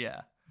 sick.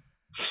 Yeah.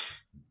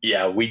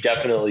 Yeah, we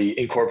definitely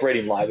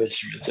incorporating live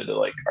instruments into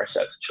like our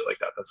sets and shit like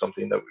that. That's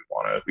something that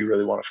we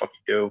really want to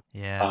fucking do.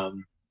 Yeah.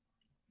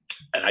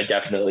 And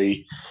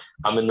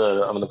I'm in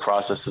the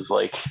process of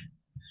like,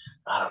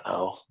 I don't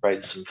know,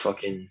 writing some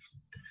acousticy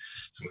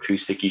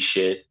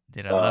shit.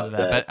 Dude, I love that.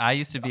 that- But I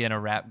used to be in a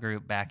rap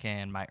group back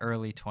in my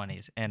early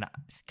 20s. And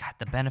God,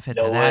 the benefits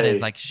No of that is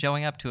way. like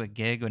showing up to a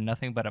gig with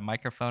nothing but a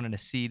microphone and a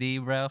CD,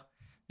 bro.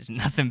 There's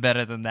nothing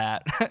better than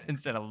that.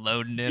 Instead of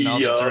loading in all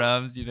the Yup.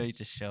 drums, you know, you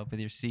just show up with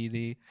your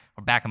CD.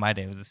 Or back in my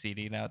day, it was a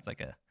CD. Now it's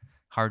like a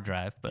hard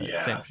drive, but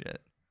Yeah. same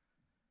shit.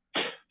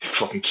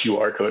 Fucking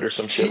QR code or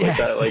some shit like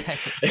Yeah, that.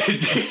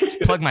 exactly. Like,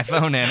 Plug my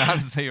phone in,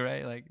 honestly,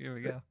 right? Like, here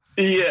we go.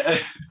 yeah.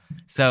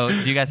 So,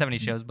 do you guys have any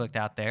shows booked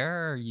out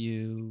there, or are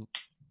you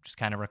just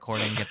kind of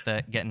recording,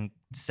 getting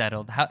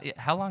settled?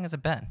 How long has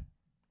it been? A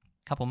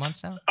couple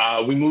months now?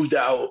 We moved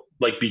out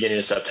like beginning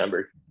of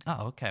September.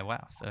 Oh, okay.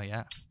 Wow. So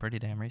yeah, pretty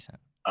damn recent.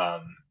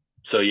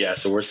 So yeah,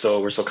 so we're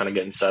still kind of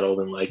getting settled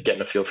and like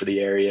getting a feel for the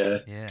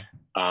area. Yeah.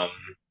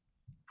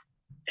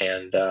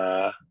 And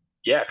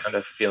yeah, kind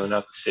of feeling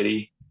out the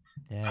city.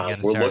 Yeah. You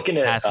gotta we're start looking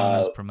at, hassling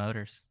those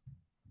promoters.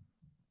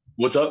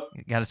 What's up?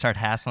 You gotta start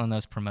hassling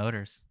those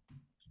promoters.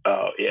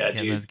 Oh yeah,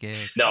 Getting dude. those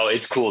gigs. No,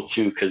 it's cool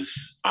too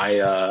because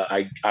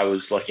I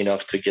was lucky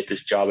enough to get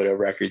this job at a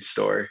record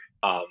store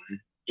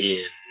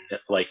in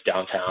like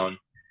downtown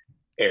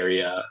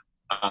area,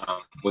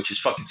 which is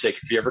fucking sick.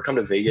 If you ever come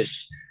to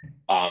Vegas,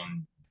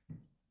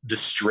 the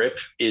Strip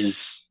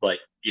is like,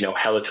 you know,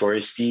 hella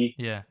touristy.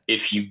 Yeah.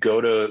 If you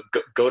go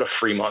to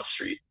Fremont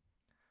Street,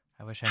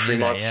 I wish I knew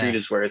Fremont that. Yeah. Street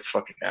is where it's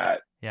fucking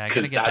at Yeah. I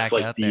gotta because get that's back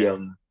like out the there.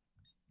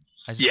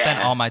 I just spent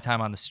yeah. all my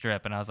time on the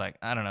Strip, and I was like,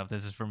 I don't know if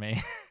this is for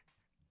me.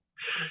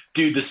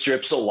 Dude, the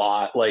Strip's a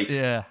lot. Like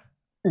Yeah.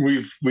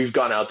 we've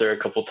gone out there a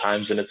couple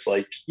times and it's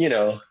like, you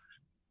know,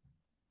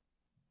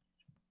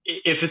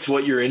 if it's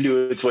what you're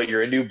into, it's what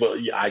you're into.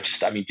 But yeah,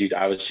 I mean, dude,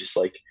 I was just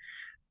like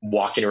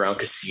walking around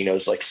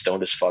casinos like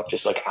stoned as fuck,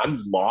 just like I'm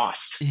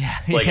lost. Yeah.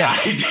 Like yeah.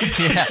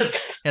 yeah.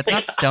 It's like,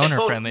 not stoner I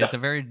don't friendly. know. It's a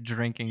very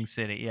drinking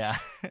city. Yeah.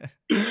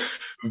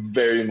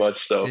 Very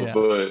much so. Yeah.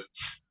 But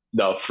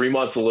no,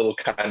 Fremont's a little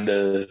kind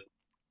of,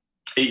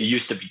 it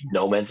used to be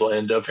no man's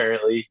land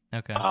apparently,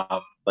 Okay.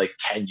 like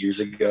 10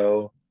 years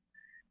ago.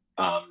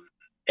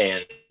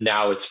 And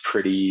now it's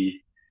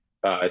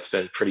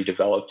been pretty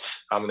developed.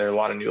 There are a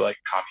lot of new like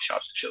coffee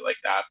shops and shit like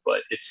that,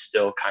 but it's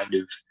still kind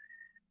of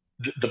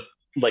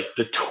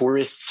the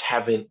tourists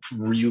haven't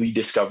really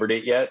discovered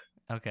it yet,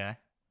 Okay.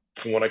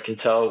 from what I can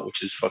tell,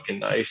 which is fucking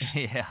nice.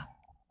 Yeah.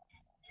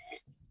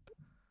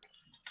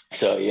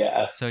 So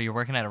yeah. So you're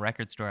working at a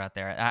record store out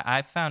there.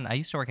 I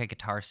used to work at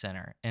Guitar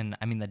Center, and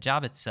I mean the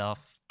job itself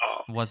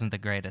Oh, wasn't the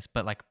greatest,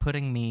 but like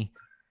putting me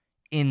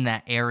in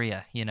that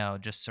area, you know,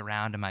 just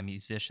surrounding my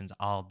musicians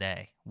all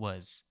day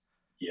was,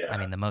 yeah. I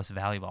mean, the most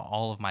valuable.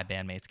 All of my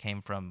bandmates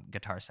came from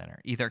Guitar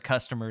Center, either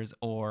customers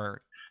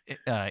or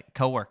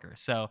coworkers.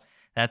 So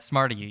that's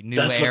smart of you. New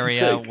That's fucking area,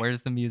 sick.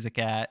 where's the music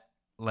at?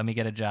 Let me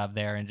get a job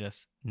there and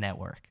just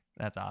network.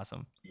 That's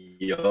awesome.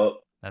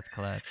 Yup. That's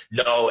clutch.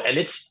 No, and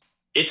it's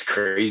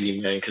crazy,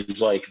 man,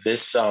 because like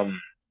this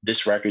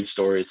record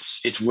store,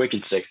 it's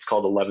wicked sick. It's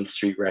called 11th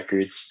Street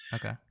Records.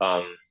 Okay.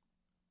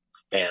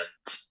 And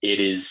it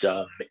is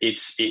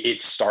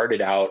it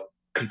started out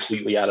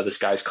completely out of this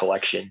guy's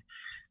collection.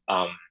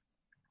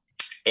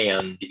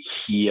 And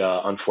he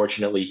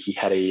unfortunately he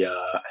had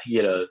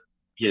a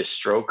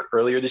stroke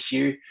earlier this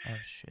year. Oh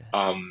shit.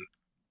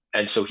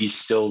 And so he's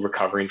still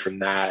recovering from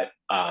that.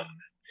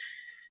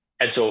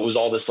 And so it was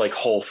all this like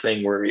whole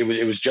thing where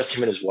it was just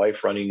him and his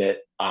wife running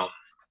it.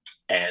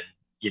 And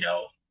you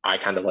know, I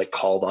kind of like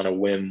called on a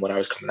whim when I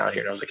was coming out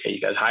here and I was like, hey,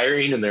 you guys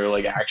hiring? And they were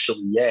like,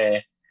 actually, yeah.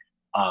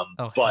 Oh,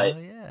 But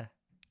hell yeah.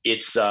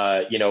 it's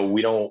you know,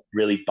 we don't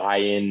really buy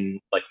in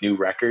like new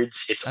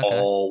records. It's Okay.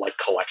 all like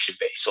collection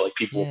based. So like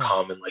people will Yeah.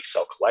 come and like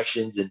sell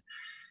collections. And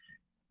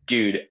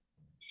dude,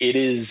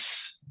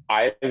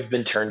 I've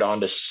been turned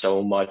on to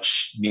so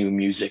much new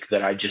music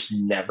that I just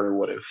never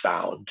would have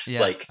found.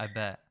 Yeah, Like I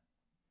bet.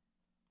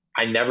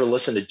 I never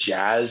listened to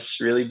jazz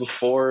really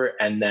before.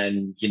 And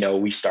then, you know,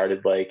 we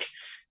started like,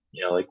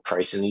 you know, like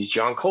pricing these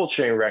John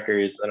Coltrane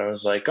records. And I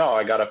was like, oh,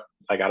 I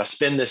gotta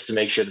spin this to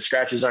make sure the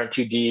scratches aren't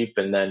too deep,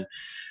 and then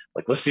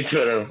like listening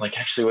to it, and I'm like,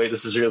 actually, wait,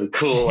 this is really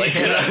cool. Like,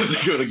 Yeah. I'm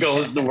gonna go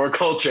listen to more Yes.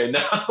 Coltrane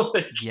now.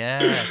 Like,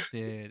 Yes,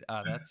 dude.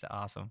 Oh, that's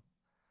awesome.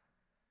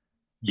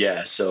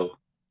 yeah, so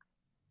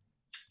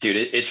dude,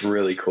 it's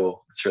really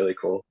cool. It's really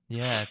cool.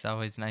 Yeah, it's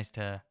always nice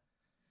to.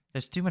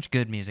 There's too much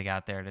good music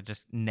out there to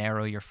just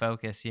narrow your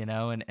focus, you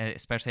know, and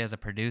especially as a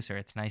producer,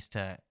 it's nice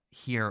to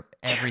hear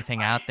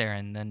everything out there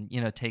and then,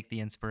 you know, take the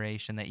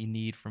inspiration that you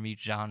need from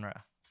each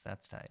genre. So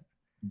that's tight.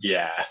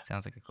 Yeah,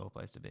 Sounds like a cool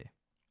place to be.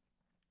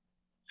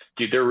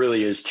 dude, there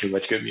really is too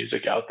much good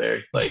music out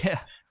there. Like, yeah.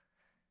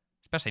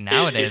 Especially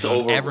nowadays it's when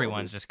overwhelming.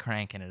 everyone's just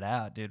cranking it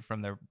out, dude,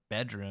 from their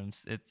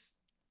bedrooms. It's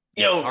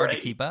yo, hard right.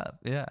 to keep up.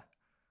 Yeah.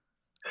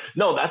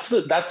 No, that's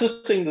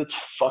the thing that's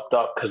fucked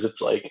up, because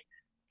it's like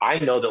I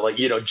know that, like,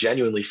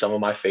 genuinely some of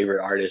my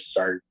favorite artists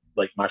are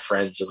like my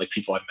friends and like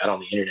people I've met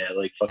on the internet,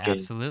 like fucking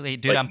Absolutely.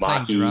 Dude, like I'm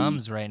playing Maki.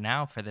 drums right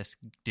now for this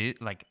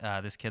dude, like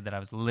this kid that I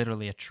was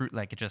literally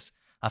just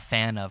a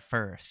fan of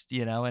first,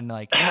 you know, and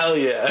like hell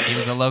yeah. he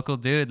was a local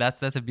dude.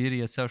 That's a beauty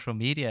of social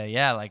media.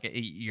 Yeah, like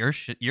your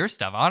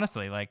stuff,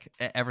 honestly, like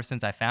ever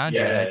since I found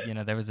you, Yeah. you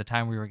know, there was a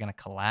time we were going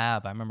to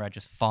collab. I remember I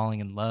just falling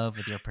in love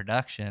with your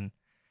production.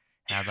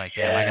 And I was like,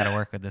 damn, I got to Yeah.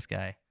 work with this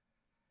guy.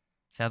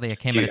 Sadly, it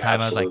came Dude, at a time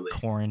absolutely. I was like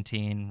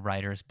quarantine,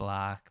 writer's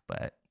block,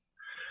 but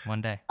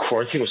one day.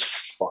 Quarantine was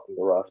fucking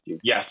rough, dude.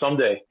 Yeah,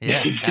 someday. Yeah,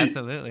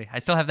 absolutely. I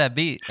still have that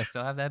beat.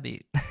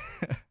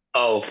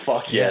 Oh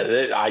fuck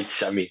yeah.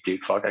 I mean, dude,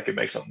 fuck, I could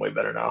make something way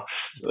better now.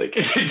 Like,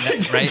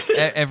 Right?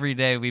 Every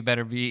day we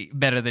better be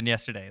better than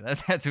yesterday.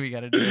 That's what we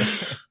got to do.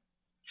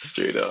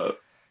 Straight up.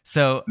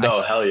 So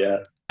No, hell yeah.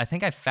 I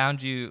think I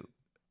found you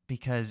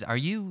because are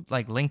you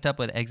like linked up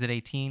with Exit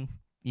 18?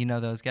 You know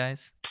those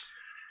guys?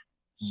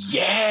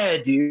 Yeah,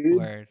 dude.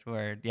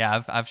 Word.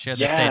 Yeah, I've shared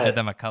the stage Yeah. with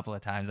them a couple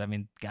of times. I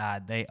mean,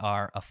 God, they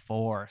are a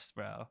force,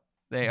 bro.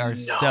 They are No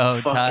so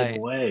fucking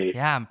tight. way.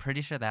 Yeah, I'm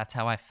pretty sure that's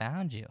how I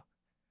found you.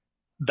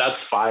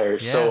 That's fire.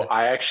 So Yeah.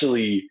 I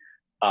actually,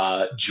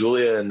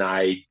 Julia and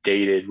I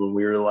dated when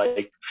we were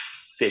like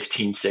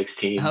 15,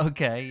 16.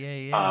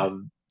 Okay, yeah.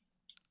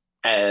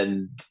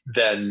 And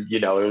then,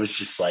 it was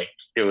just like,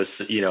 it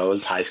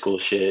was high school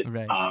shit.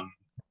 Right.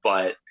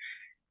 But,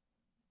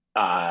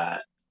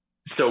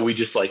 so we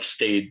just like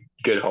stayed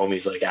good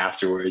homies like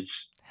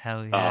afterwards.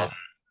 Hell yeah.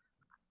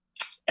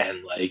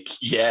 And like,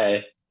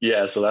 yeah.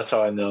 So that's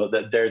how I know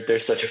that they're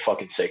such a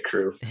fucking sick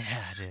crew.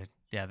 Yeah, dude.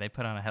 Yeah, they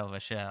put on a hell of a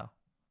show.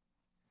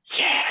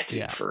 Yeah, dude,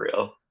 Yeah. for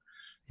real.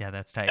 Yeah,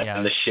 that's tight. And Yeah, I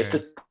the was shit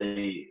curious. that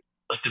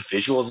like the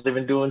visuals they've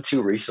been doing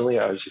too recently,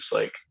 I was just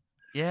like,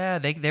 Yeah,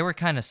 they were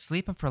kind of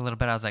sleeping for a little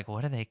bit. I was like,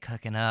 what are they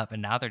cooking up?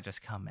 And now they're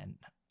just coming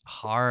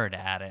hard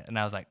at it. And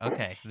I was like,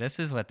 okay, this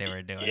is what they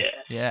were doing.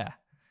 Yeah,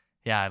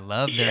 I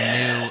love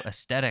their new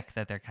aesthetic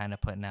that they're kind of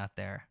putting out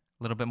there.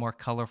 A little bit more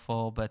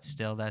colorful, but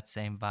still that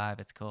same vibe.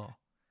 It's cool.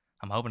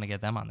 I'm hoping to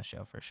get them on the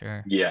show for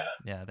sure. yeah,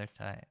 Yeah, they're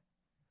tight.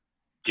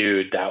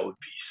 dude, that would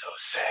be so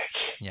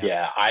sick. Yeah.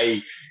 Yeah,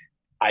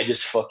 I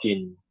just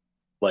fucking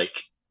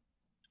like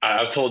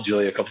I've told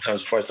Julia a couple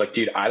times before. It's like,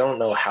 dude, I don't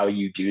know how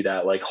you do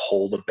that. Like,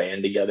 hold a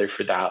band together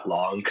for that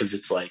long, because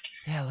it's like,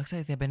 Yeah, it looks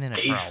like they've been in it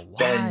for a They've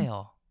been-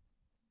 while.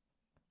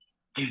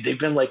 dude, they've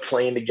been like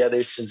playing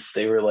together since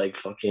they were like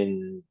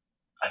fucking,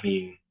 I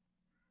mean,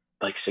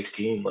 like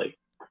 16, like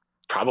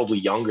probably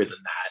younger than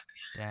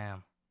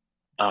Damn,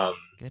 that.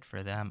 good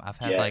for them. I've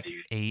had Yeah, like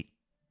dude. 8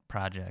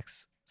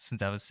 projects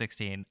since I was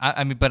 16.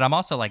 I mean, but I'm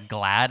also like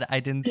glad I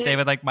didn't stay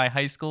with like my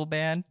high school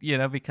band, you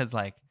know, because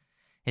like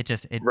it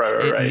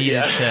Right, needed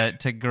yeah.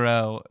 to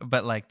grow.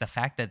 But like the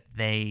fact that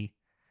they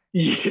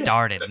Yeah.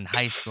 started in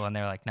high school and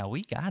they're like, no,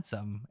 we got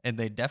some, and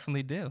they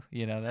definitely do.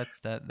 You know,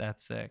 that's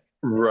sick.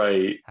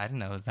 Right. I didn't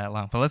know it was that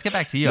long. But let's get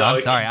back to you. No, I'm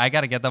it- sorry, I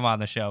got to get them on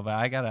the show, but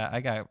I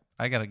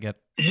gotta get.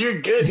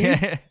 You're good.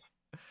 dude.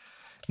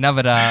 No,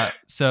 but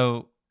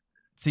so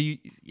you,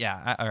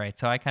 yeah, all right.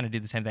 So I kind of do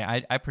the same thing.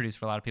 I produce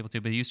for a lot of people too,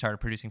 but you started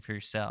producing for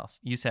yourself.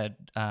 You said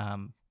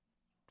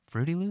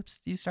Fruity Loops.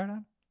 Do you start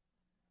on?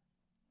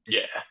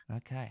 Yeah.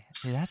 Okay.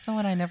 See, that's the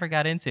one I never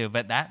got into,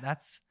 but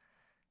that's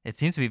it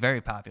seems to be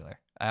very popular.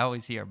 I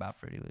always hear about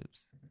Fruity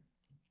Loops.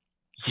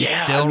 Do you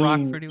Yeah. still rock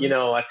mean, Fruity You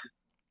know,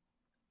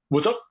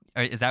 what's up?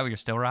 Or is that what you're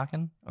still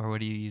rocking, or what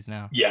do you use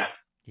now? Yeah.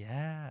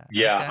 Yeah.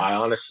 Yeah. okay. I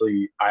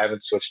honestly, I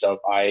haven't switched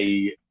up.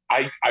 I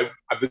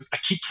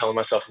keep telling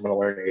myself I'm going to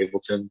learn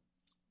Ableton.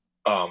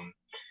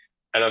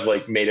 And I've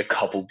like made a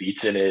couple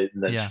beats in it,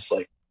 and then Yeah. just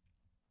like,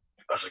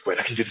 I was like, wait,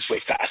 I can do this way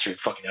faster in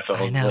fucking FL.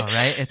 I know, Like,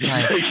 right? It's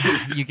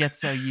like you get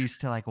so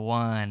used to like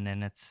one,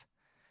 and it's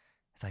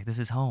like this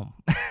is home.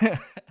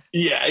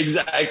 yeah,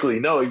 exactly.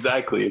 No,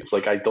 exactly. It's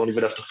like I don't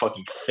even have to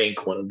fucking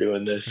think when I'm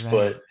doing this. Right.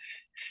 But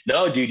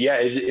no, dude, yeah,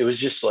 it was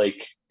just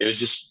like it was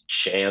just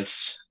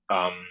chance.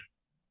 I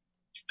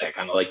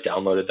kind of like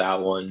downloaded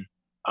that one.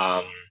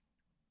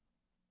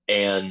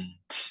 And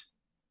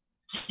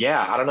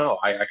yeah, I don't know.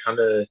 I kind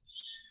of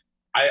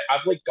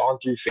I've like gone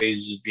through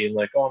phases of being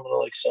like, oh, I'm gonna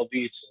like sell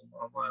beats and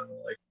online,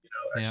 like,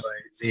 X, Yeah. Y,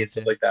 Z and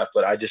stuff like that.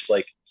 But I just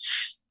like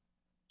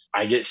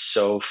I get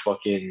so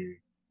fucking,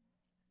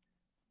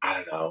 I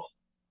don't know.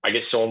 I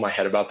get so in my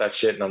head about that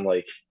shit, and I'm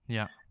like,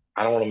 Yeah.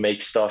 I don't want to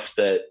make stuff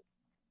that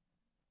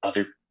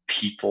other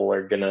people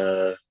are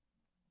gonna,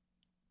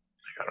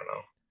 like, I don't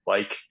know,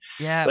 like.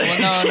 Yeah,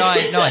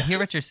 well, no, I hear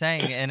what you're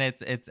saying, and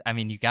it's. I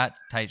mean, you got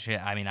tight shit.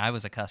 I mean, I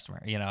was a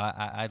customer. You know,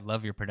 I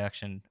love your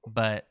production,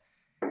 but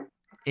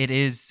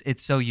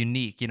it's so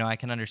unique. You know, I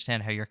can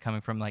understand how you're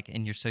coming from, like,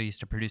 and you're so used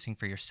to producing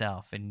for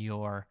yourself and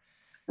your,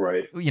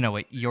 Right. you know,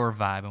 what your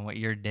vibe and what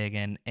you're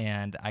digging,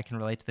 and I can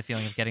relate to the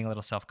feeling of getting a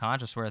little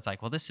self-conscious where it's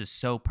like, well, this is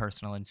so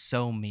personal and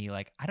so me.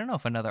 Like, I don't know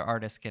if another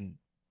artist can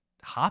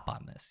hop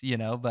on this, you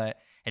know, but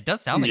it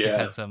does sound like you've Yeah.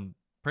 had some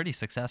pretty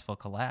successful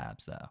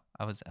collabs, though.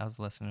 I was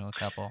listening to a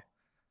couple.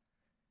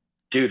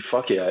 Dude,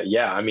 fuck yeah.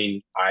 Yeah, I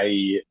mean,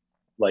 I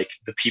like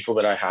the people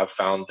that I have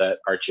found that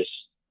are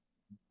just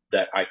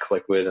that I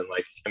click with and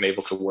like I'm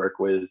able to work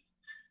with.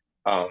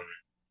 Um,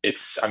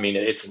 it's, I mean,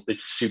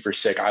 it's super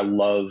sick. I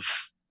love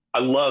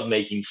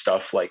making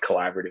stuff like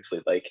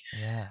collaboratively, like,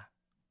 Yeah,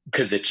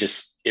 because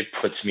it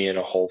puts me in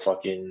a whole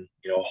fucking,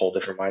 a whole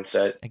different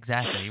mindset.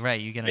 exactly.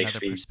 Right. You get Makes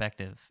another me-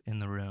 perspective in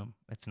the room.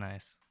 It's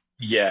nice.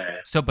 Yeah,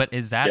 So, but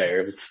is that yeah.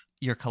 It's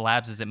your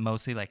collabs? Is it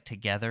mostly like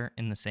together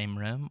in the same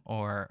room,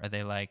 or are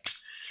they like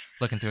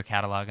looking through a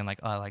catalog and like,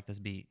 oh, I like this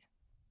beat?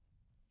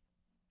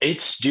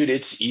 dude.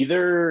 It's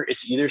either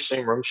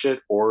same room shit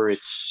or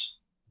it's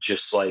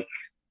just like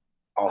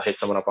I'll hit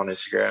someone up on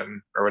Instagram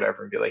or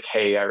whatever and be like,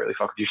 hey, I really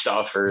fuck with your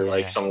stuff, or Yeah.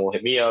 like someone will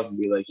hit me up and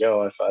be like, yo,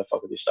 I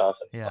fuck with your stuff,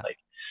 and Yeah. like,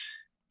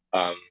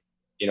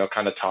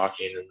 kind of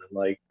talking, and then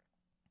like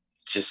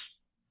just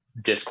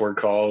Discord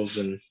calls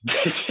and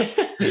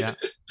Yeah.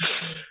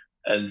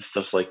 and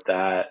stuff like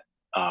that.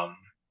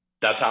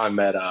 That's how I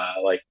met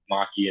like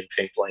Maki and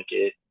Pink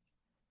Blanket.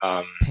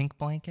 Pink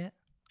Blanket.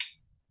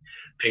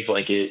 Pink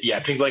Blanket, yeah,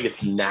 Pink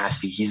Blanket's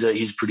nasty. He's a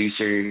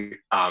producer.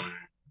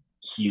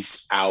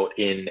 He's out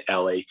in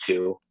LA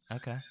too.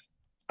 Okay.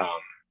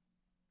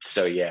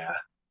 So yeah,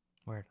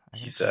 Word. I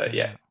gotta He's, check him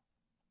yeah. out.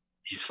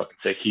 he's fucking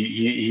sick.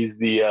 He's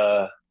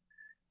the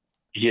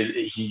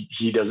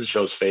he doesn't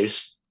show his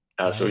face,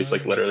 so he's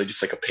like Oh. literally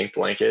just like a pink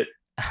blanket.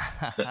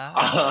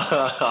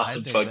 I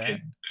dig that.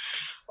 Fucking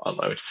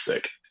online, which is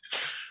sick.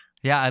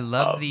 Yeah, I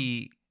love Um,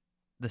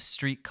 the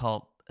street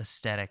cult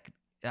aesthetic.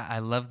 I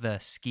love the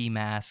ski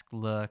mask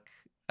look.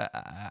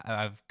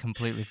 I've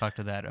completely fucked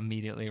with that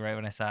immediately. Right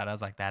when I saw it, I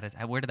was like, "That is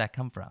where did that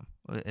come from?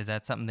 Is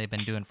that something they've been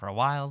doing for a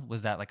while?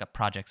 Was that like a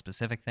project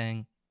specific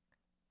thing?"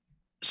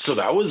 So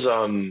that was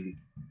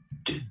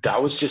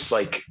just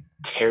like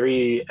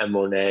Terry and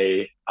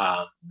Monet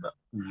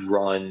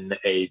run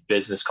a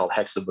business called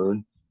Hex the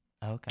Moon,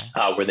 Okay.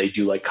 where they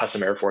do like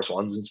custom Air Force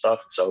Ones and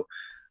stuff. So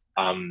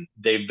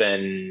they've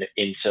been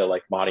into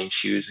like modding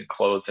shoes and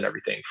clothes and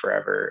everything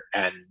forever.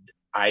 And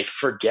I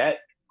forget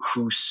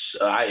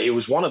it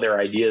was one of their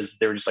ideas.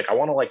 They were just like, I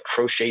want to like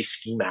crochet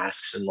ski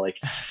masks and like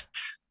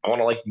I want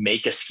to like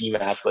make a ski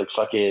mask. Like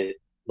fuck it,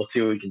 let's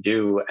see what we can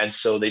do. And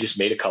so they just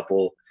made a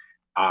couple.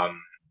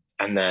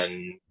 And then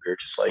we were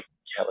just like,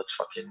 yeah,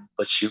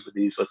 let's shoot with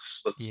these.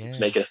 Let's Yeah.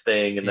 make it a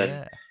thing. And then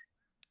Yeah.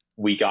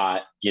 we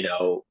got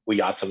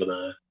some of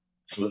the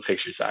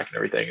pictures back and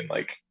everything. And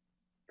like,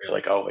 we were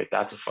like, oh wait,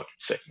 that's a fucking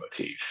sick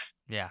motif.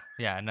 Yeah.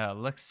 Yeah. No, it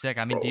looks sick.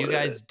 I mean, do you Roll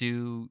with guys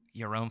do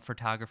your own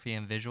photography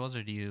and visuals,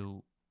 or do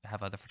you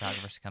have other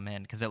photographers come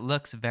in? Because it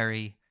looks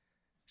very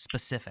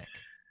specific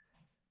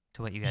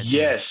to what you guys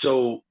Yeah. do.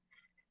 So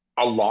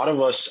a lot of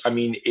us, I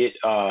mean,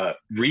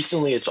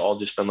 recently it's all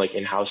just been like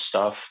in-house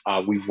stuff.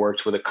 We've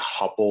worked with a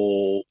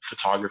couple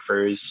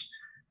photographers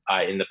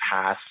in the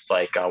past.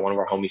 Like one of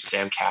our homies,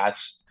 Sam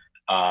Katz,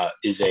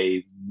 is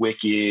a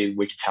wicked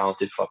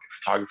talented fucking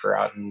photographer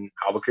out in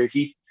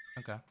Albuquerque,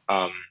 Okay.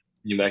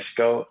 New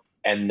Mexico.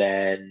 And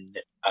then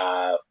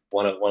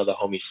one of the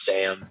homies,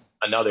 Sam,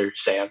 another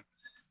Sam.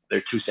 There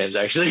are two Sams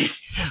actually.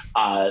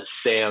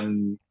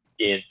 Sam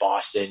in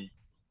Boston.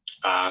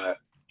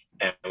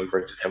 And we've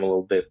worked with him a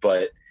little bit,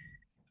 but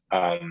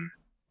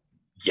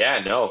yeah,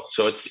 no.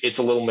 So it's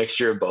a little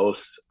mixture of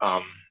both.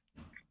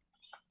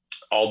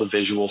 All the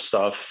visual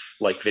stuff,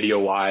 like video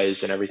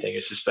wise and everything,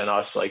 it's just been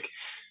us like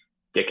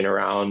dicking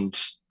around.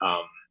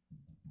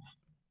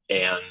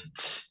 And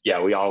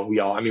yeah, we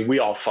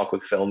all fuck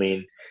with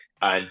filming.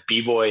 And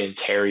B-Boy and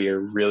Terry are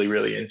really,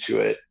 really into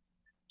it.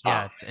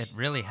 Yeah, it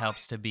really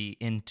helps to be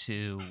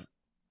into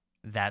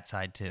that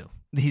side too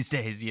these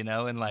days, you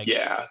know, and like,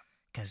 Yeah.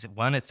 because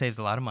one, it saves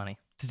a lot of money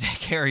to take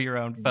care of your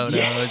own photos,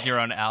 Yeah. your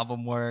own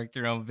album work,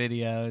 your own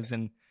videos,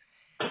 and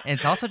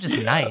it's also just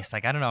Yeah. nice.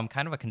 Like, I don't know, I'm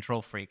kind of a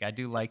control freak. I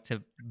do like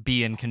to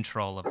be in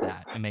control of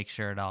that and make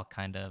sure it all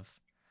kind of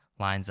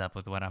lines up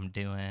with what I'm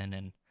doing.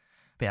 And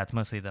but yeah, it's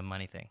mostly the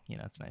money thing. You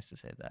know, it's nice to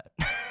say that.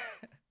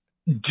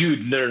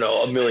 Dude,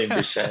 no,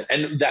 1,000,000%.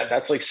 And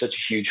that's like such a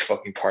huge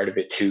fucking part of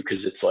it too,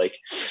 because it's like,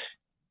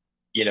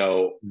 you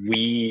know,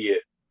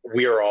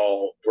 we're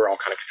all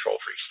kind of control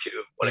freaks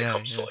too when it Yeah,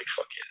 comes to yeah. like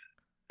fucking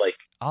like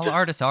All just,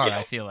 artists are, you know,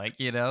 I feel like,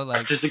 you know, like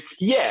artistic.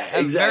 Yeah,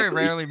 I've exactly.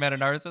 very rarely met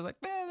an artist who's like,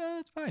 man, no,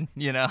 it's fine,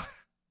 you know.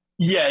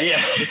 Yeah.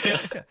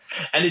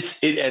 And it's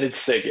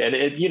sick. And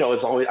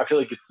it's always, I feel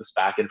like it's this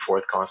back and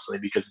forth constantly,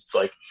 because it's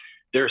like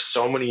there's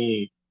so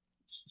many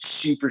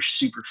super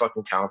super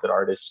fucking talented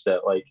artists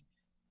that like,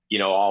 you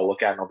know, I'll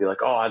look at and I'll be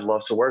like, oh, I'd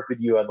love to work with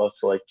you, I'd love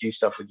to like do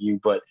stuff with you,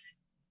 but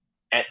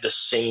at the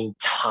same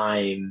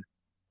time,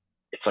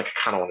 it's like I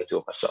kind of want to do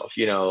it myself,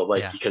 you know,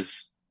 like Yeah.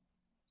 because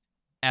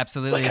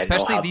Absolutely. like I know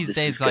Especially how these this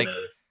days, is like gonna.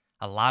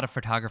 a lot of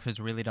photographers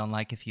really don't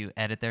like if you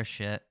edit their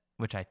shit,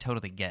 which I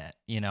totally get.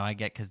 You know, I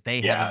get because they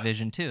have Yeah. a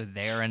vision too.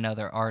 They're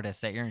another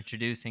artist that you're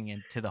introducing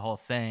into the whole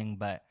thing,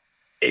 but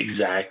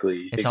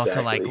Exactly. it's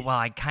also like, Exactly. well,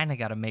 I kind of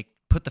got to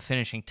put the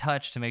finishing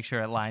touch to make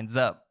sure it lines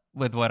up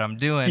with what I'm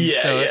doing.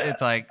 Yeah, So yeah.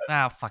 it's like,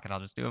 ah, fuck it, I'll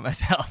just do it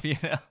myself, you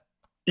know.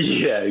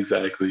 Yeah,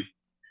 exactly.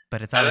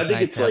 But it's And I always think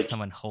nice it's to have like,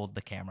 someone hold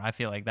the camera. I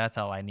feel like that's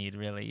all I need,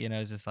 really. You know,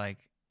 it's just like,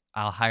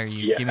 I'll hire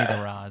you, give me the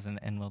yeah. raws, and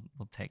we'll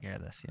take care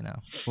of this. You know,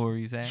 what were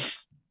you saying?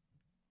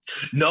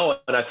 No,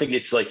 and I think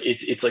it's like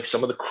it's like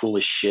some of the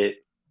coolest shit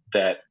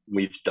that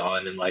we've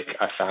done, and like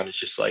I found it's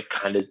just like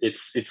kind of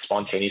it's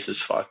spontaneous as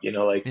fuck, you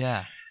know, like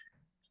Yeah,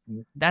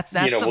 that's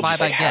you know, the we'll vibe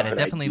just like I get. have It an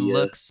definitely idea.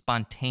 looks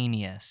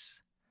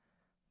spontaneous,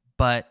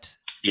 but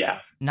Yeah,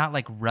 not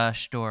like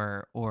rushed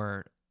or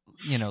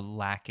you know,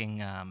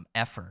 lacking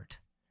effort.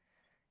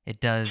 It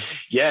does,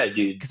 yeah,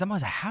 dude. because I'm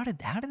always like, how did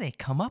they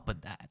come up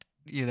with that?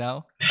 You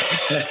know?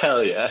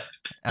 Hell yeah.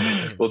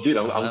 Well, dude,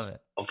 I love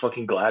it. I'm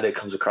fucking glad it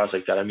comes across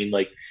like that. I mean,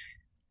 like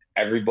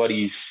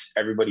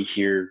everybody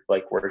here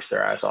like works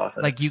their ass off,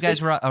 and Like you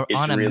guys were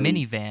it's on a really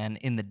minivan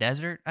in the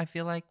desert. I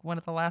feel like one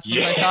of the last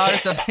ones I yeah. saw or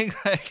something.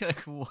 like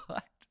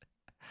what?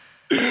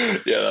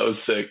 Yeah, that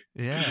was sick.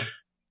 Yeah.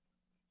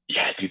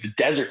 Yeah, dude, the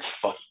desert's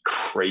fucking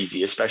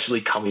crazy,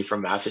 especially coming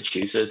from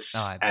Massachusetts. Oh,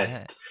 I And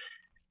bet.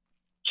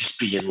 just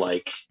being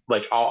like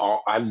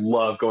I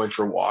love going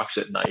for walks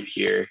at night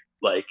here.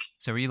 Like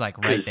So were you like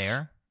right 'cause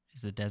there?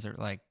 Is the desert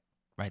like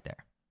right there?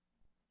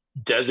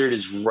 desert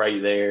is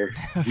right there.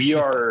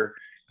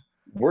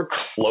 We're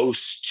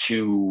close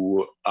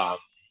to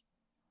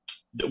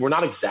we're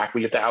not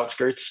exactly at the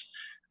outskirts,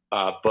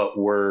 but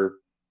we're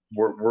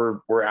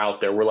out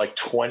there. We're like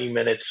 20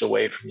 minutes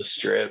away from the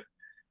strip.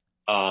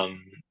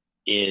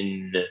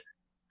 In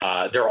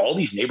there are all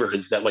these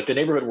neighborhoods that like the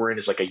neighborhood we're in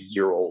is like a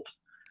year old.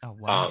 Oh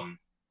wow.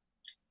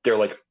 There are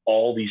like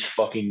all these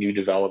fucking new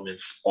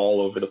developments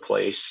all over the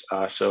place.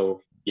 So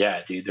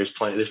yeah, dude, there's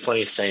plenty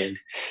of sand.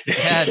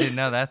 Yeah, dude,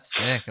 no, that's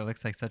sick. It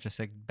looks like such a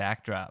sick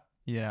backdrop.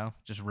 You know,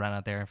 just run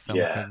out there, film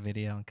a Yeah. quick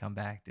video, and come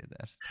back, dude.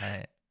 That's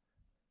tight.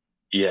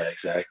 Yeah,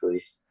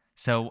 exactly.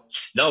 So,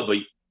 No, but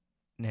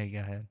no, you go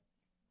ahead.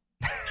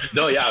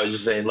 no, yeah, I was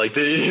just saying like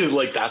the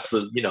like that's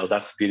the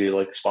that's the beauty of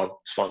like the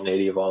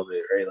spontaneity of all of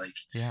it, right? Like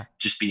Yeah,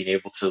 just being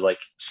able to like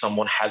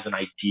someone has an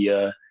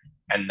idea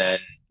and then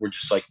we're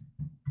just like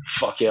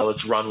fuck yeah,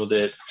 let's run with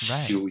it,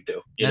 see Right. what we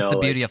do. that's the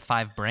like, beauty of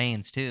Five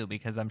Brains too,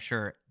 because I'm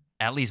sure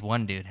at least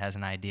one dude has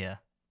an idea.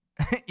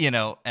 You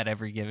know, at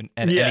any given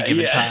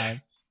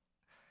time.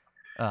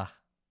 Ugh,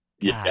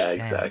 yeah, God damn.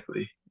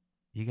 exactly.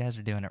 You guys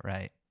are doing it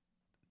right.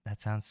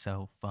 That sounds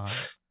so fun.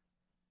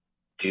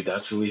 Dude,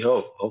 that's what we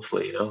hope.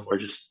 Hopefully,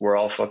 we're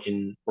all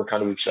fucking we're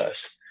kind of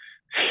obsessed.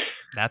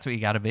 That's what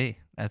you got to be.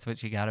 That's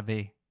what you got to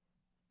be.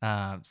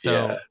 So,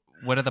 Yeah.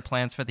 what are the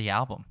plans for the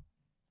album?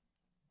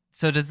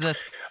 So, does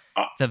this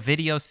Uh, the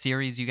video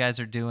series you guys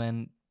are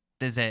doing?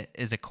 Is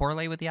it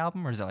correlate with the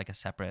album, or is it like a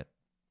separate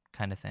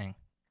kind of thing?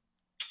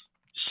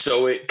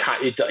 So it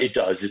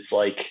does. It's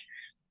like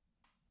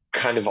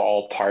kind of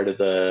all part of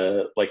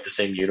the like the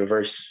same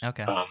universe.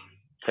 Okay.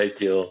 Type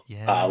deal.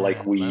 Yeah. Like I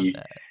love we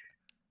that.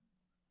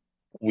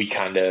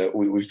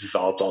 we've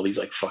developed all these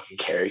like fucking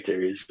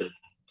characters, and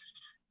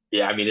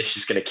yeah, I mean it's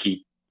just gonna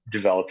keep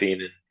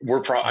developing,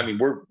 and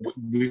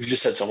we've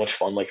just had so much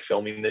fun like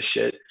filming this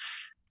shit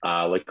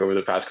like over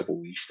the past couple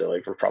of weeks that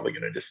like we're probably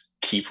gonna just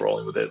keep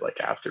rolling with it like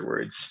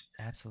afterwards.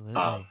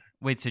 Absolutely.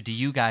 Wait, so do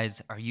you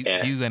guys do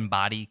you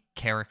embody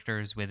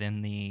characters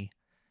within the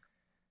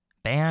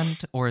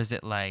band, or is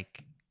it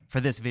like for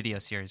this video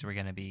series we're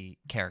going to be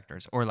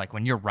characters, or like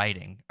when you're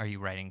writing, are you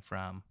writing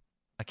from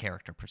a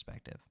character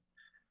perspective?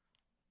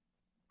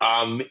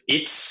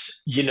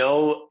 It's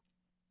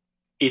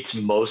it's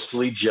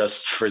mostly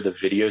just for the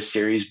video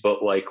series,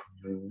 but like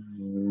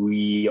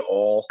we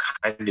all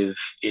kind of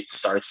it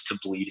starts to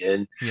bleed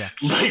in Yeah.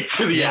 like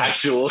to the Yeah.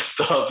 actual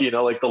stuff,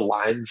 like the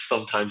lines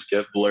sometimes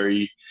get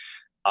blurry.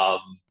 I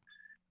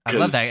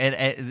love that.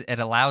 'cause- It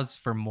allows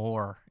for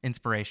more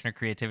inspiration or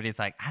creativity. It's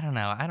like, I don't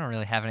know, I don't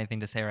really have anything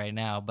to say right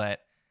now, but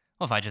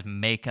well, if I just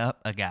make up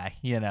a guy,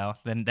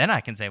 then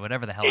I can say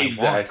whatever the hell I want.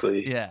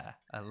 Exactly. Yeah,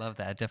 I love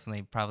that. It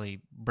definitely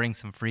probably brings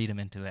some freedom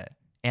into it.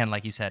 And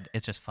like you said,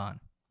 it's just fun.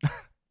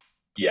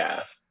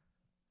 Yeah,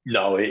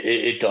 no,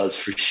 it does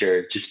for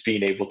sure. Just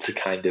being able to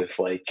kind of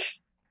like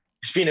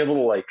just being able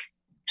to like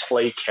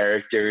play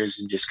characters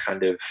and just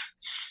kind of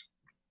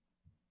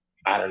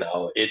I don't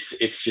know, it's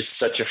just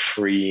such a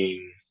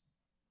freeing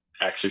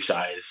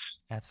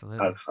exercise.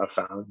 Absolutely. I've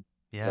found.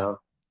 Yeah.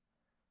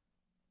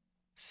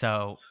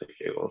 So It's like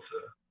able to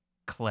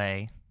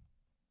Clay,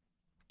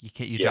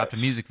 you dropped a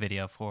Yes. music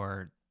video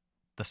for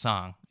the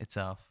song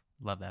itself.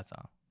 Love that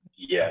song.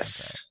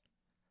 yes.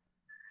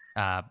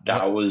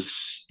 That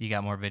was You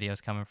got more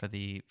videos coming for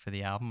the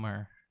album,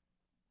 or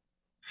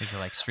is it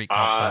like street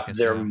cult focus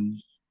there now?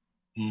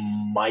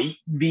 might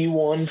be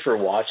one for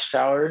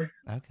Watchtower,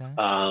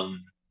 Okay.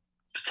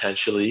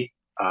 potentially.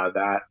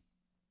 That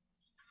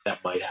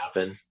might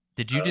happen.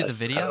 Did you do the That's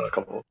kind video of a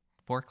couple.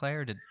 for Clay,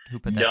 or who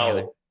put that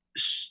together? No.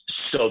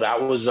 So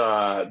that was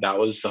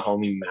the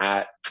homie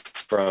Matt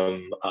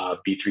from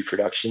B3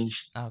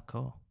 Productions. Oh,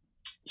 cool.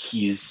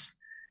 He's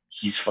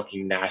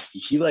fucking nasty.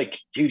 He like,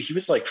 dude, he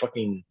was like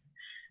fucking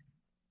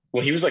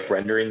when he was like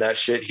rendering that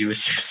shit, he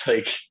was just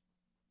like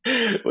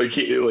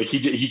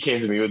he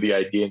came to me with the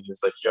idea and he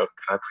was like, yo,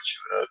 can I put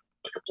you in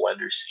a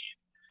blender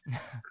scene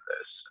for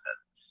this?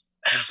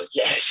 And I was like,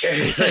 yeah,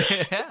 sure.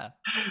 Like, Yeah.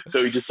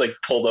 so he just like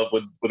pulled up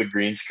with a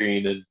green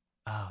screen and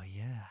Oh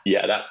yeah.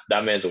 yeah,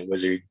 that man's a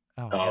wizard.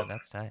 Oh my god,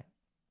 that's tight.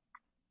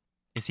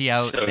 Is he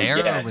out so, there,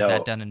 yeah, or was no.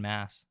 that done in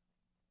Mass?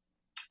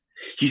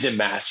 He's in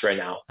Mass right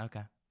now.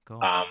 Okay,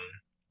 cool.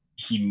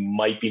 He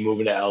might be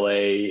moving to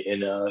LA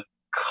in a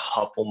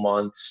couple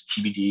months,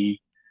 TBD.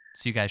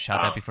 So you guys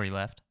shot that before you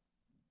left?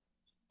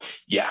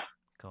 Yeah.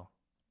 Cool.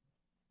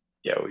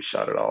 Yeah, we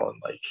shot it all in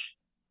like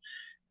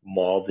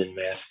Malden,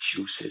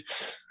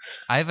 Massachusetts.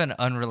 I have an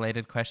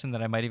unrelated question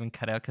that I might even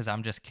cut out because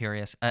I'm just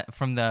curious.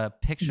 From the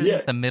pictures Yeah.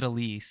 of the Middle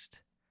East,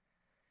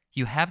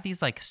 you have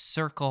these like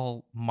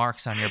circle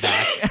marks on your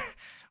back.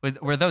 was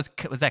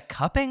that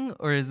cupping,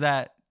 or is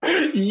that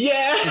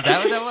Yeah. what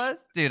that was?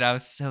 Dude, I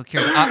was so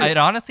curious. It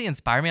honestly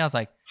inspired me. I was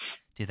like,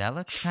 dude, that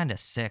looks kind of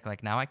sick.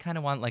 Like now I kind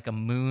of want like a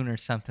moon or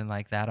something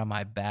like that on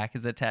my back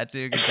as a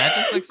tattoo, because that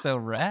just looks so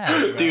rad.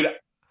 Bro. Dude,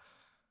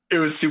 it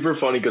was super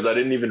funny because I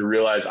didn't even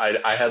realize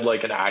I had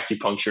like an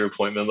acupuncture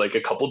appointment like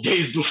a couple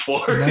days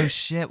before. No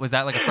shit. Was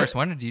that like a first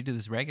one, or do you do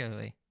this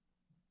regularly?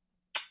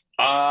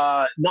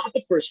 Not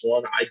the first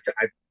one. I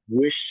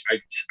wish I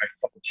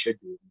fucking should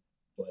do,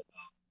 but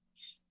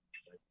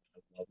because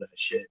I love that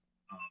shit.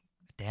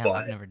 Damn, but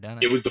I've never done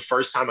it. It was the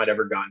first time I'd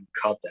ever gotten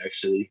cupped,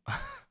 actually.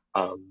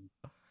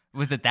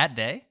 Was it that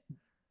day?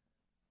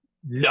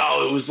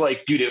 No, it was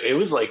like, dude, it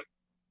was like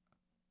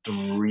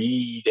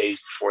 3 days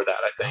before that,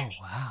 I think.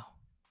 Oh wow.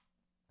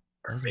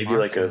 Or Those maybe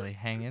marks like a really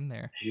hang in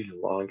there. maybe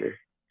longer.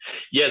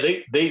 Yeah,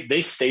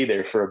 they stay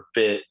there for a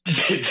bit.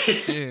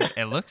 Dude,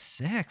 it looks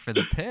sick for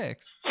the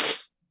pics.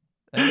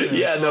 That's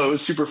really Yeah, cool. no, it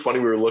was super funny.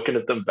 We were looking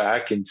at them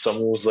back, and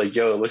someone was like,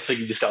 "Yo, it looks like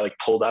you just got like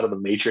pulled out of the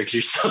Matrix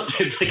or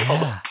something." Like all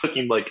Yeah.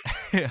 fucking like,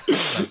 I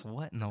was like,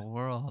 what in the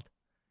world?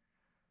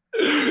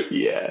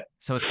 yeah.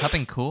 So is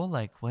cupping cool?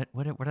 Like, what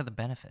are the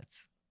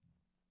benefits?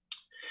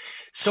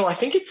 So I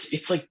think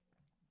it's like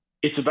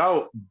it's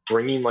about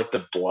bringing like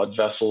the blood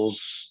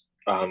vessels,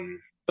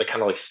 like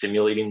kind of like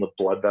stimulating the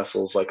blood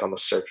vessels like on the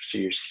surface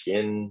of your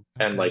skin,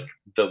 and Okay. like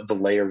the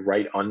layer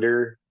right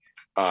under,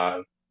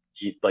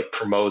 like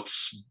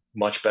promotes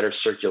much better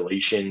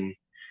circulation.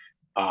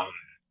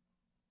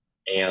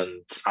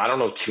 And I don't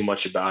know too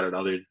much about it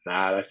other than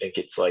that. I think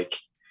it's like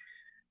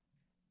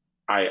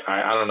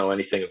I don't know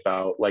anything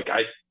about like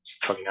I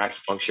fucking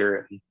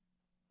acupuncture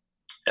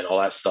and all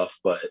that stuff,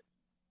 but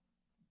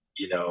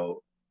you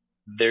know,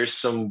 there's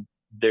some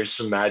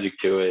magic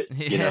to it,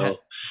 you Yeah. know.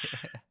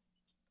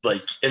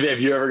 Like have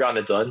you ever gotten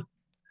it done?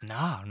 No,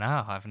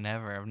 I've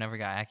never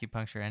got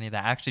acupuncture or any of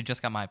that. I actually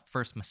just got my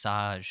first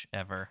massage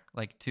ever,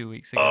 like 2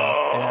 weeks ago.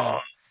 Yeah.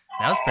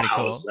 That was pretty how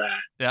cool. was that?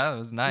 Yeah, it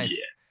was nice.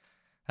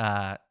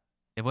 Yeah.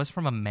 It was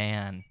from a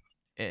man,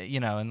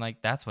 and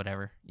like that's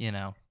whatever,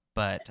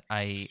 But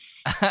I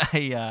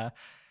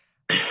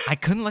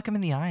couldn't look him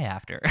in the eye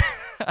after.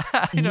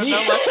 I don't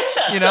know what,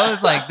 it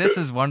was like, this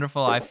is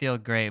wonderful. I feel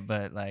great,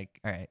 but like,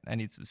 all right, I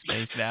need some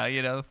space now.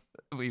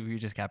 We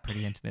just got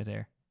pretty intimate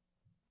there.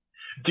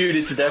 Dude,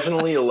 it's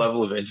definitely a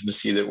level of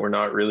intimacy that we're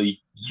not really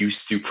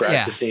used to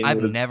practicing. Yeah, I've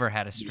with a- never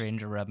had a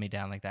stranger rub me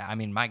down like that. I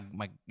mean,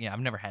 I've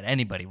never had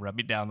anybody rub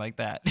me down like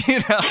that.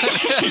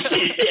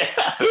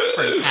 Yeah.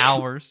 For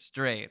hours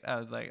straight. I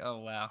was like, oh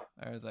wow.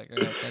 I was like, all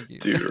right, thank you.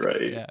 Dude,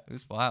 right. Yeah, it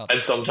was wild.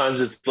 And sometimes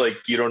it's like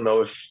you don't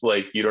know if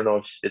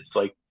it's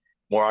like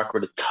more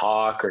awkward to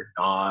talk or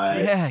not.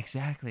 Yeah,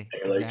 exactly.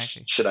 You're like,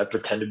 Exactly. should I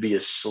pretend to be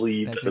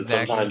asleep? That's And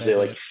exactly sometimes what I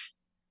they did. like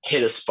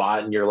hit a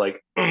spot and you're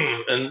like,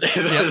 and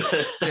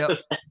Yep.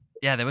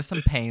 Yeah, there was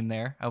some pain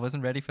there. I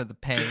wasn't ready for the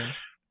pain.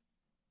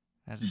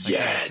 I was just like,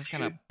 Yeah, "Alright, just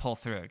gonna dude. pull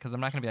through it because I'm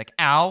not gonna be like,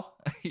 ow,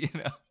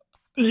 yeah.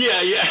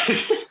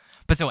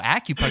 But so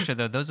acupuncture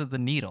though, those are the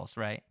needles,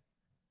 right?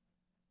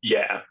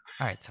 Yeah.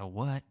 All right, so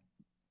what?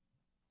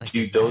 Like,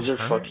 Dude, does those that are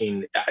hurt?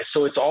 fucking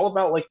so it's all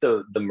about like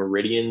the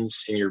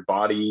meridians in your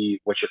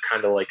body, which are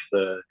kind of like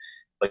the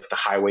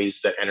highways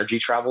that energy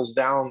travels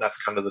down.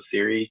 That's kind of the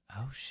theory.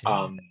 Oh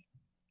shit.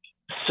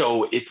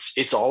 So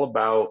it's all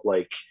about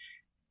like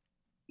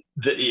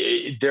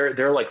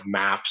they're like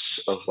maps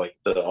of like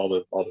all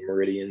the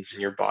meridians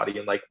in your body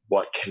and like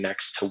what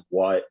connects to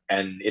what,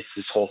 and it's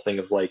this whole thing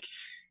of like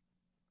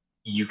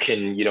you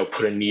can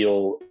put a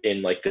needle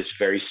in like this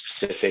very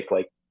specific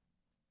like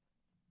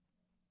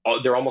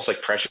they're almost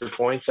like pressure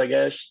points, I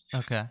guess.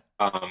 Okay.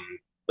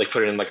 Like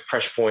put it in like a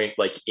pressure point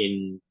like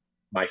in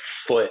my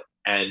foot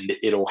and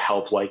it'll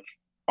help like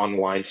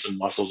unwind some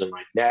muscles in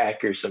my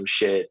neck or some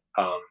shit.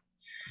 No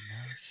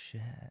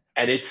shit.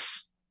 And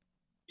it's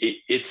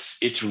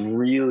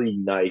really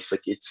nice.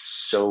 Like it's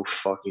so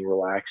fucking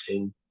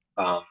relaxing.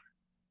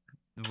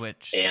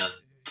 Which And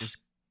is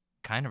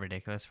kind of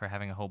ridiculous for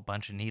having a whole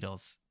bunch of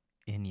needles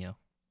in you.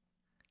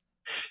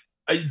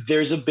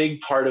 there's a big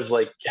part of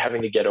like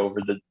having to get over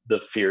the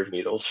fear of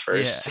needles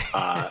first.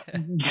 Yeah.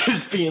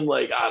 Just being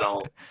like, I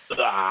don't, but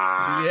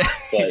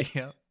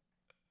Yeah.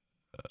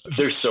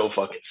 they're so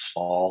fucking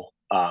small.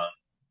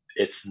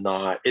 It's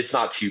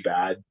not too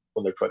bad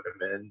when they're putting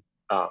them in.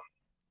 God,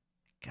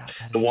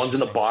 that The is ones in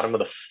the interesting. bottom of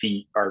the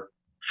feet are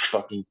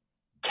fucking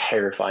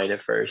terrifying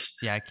at first.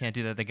 Yeah, I can't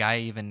do that. The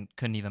guy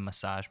couldn't even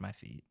massage my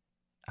feet.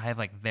 I have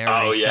like very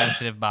Oh, yeah.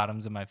 sensitive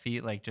bottoms of my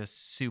feet, like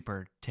just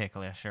super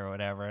ticklish or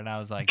whatever. And I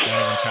was like, don't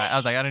even try. I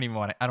was like, I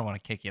don't want to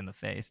kick you in the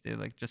face, dude.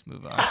 Like, just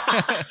move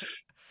on.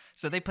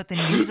 So they put the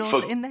needles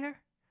Fuck. in there?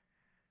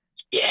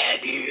 Yeah,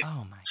 dude.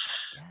 Oh my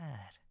God.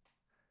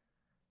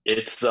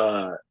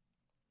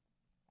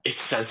 It's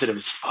sensitive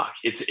as fuck.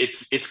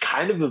 It's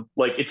kind of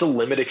like it's a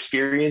limit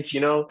experience, you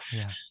know?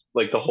 Yeah.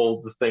 Like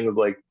the thing with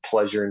like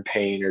pleasure and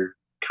pain are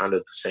kind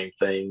of the same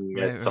thing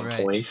Right, at some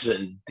right. points.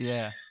 And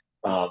Yeah.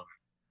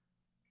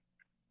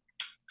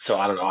 so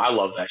I don't know. I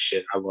love that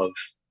shit. I love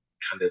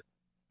kind of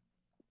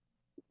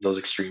those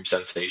extreme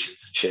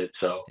sensations and shit.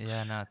 So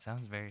Yeah, no, it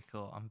sounds very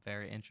cool. I'm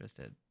very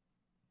interested.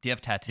 Do you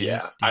have tattoos? Yeah,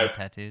 Do you get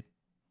tattooed?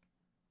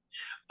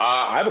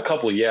 I have a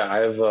couple. Yeah, I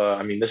have.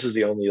 I mean, this is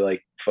the only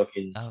like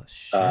fucking Oh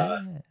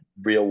shit.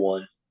 real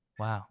one.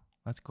 Wow.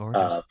 That's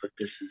gorgeous. But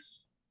this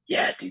is,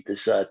 yeah, dude.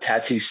 This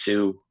Tattoo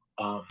Sue.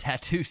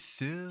 Tattoo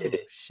Sue.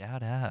 it-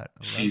 Shout out. I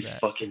love She's that.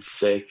 fucking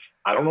sick.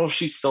 I don't know if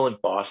she's still in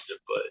Boston,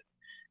 but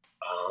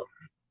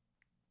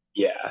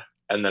yeah.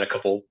 And then a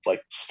couple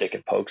like stick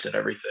and pokes and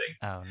everything.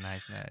 Oh,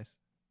 nice, nice.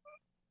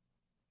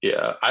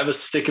 Yeah, I have a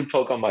stick and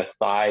poke on my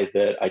thigh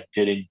that I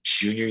did in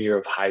junior year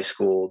of high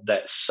school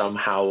that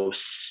somehow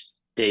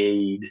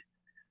stayed.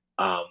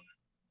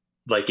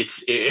 Like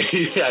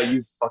I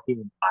used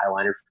fucking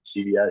eyeliner from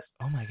CVS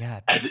Oh my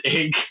God. as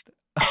ink.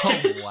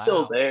 Oh, It's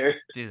still wow. there.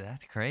 Dude,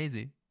 that's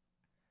crazy.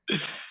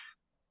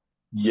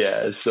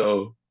 Yeah.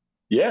 So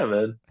yeah,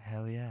 man.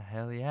 Hell yeah.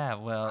 Hell yeah.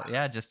 Well,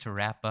 yeah, just to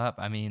wrap up,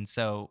 I mean,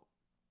 so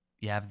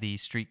you have the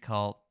Street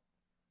Cult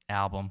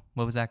album.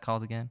 What was that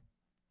called again?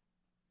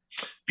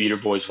 Beater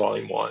Boys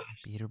Volume 1.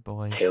 Beater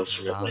Boys. Tales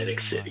from Volume Atlantic 1.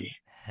 City.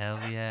 Hell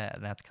yeah.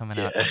 That's coming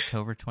out Yeah.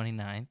 October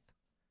 29th.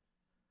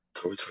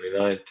 October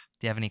 29th. Do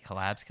you have any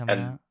collabs coming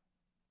And- out?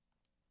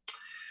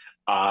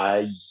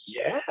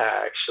 Yeah,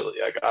 actually,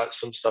 I got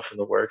some stuff in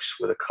the works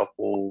with a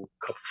couple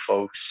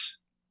folks.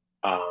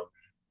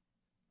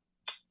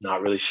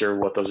 Not really sure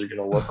what those are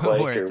gonna look like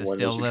Or or it's when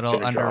still those are little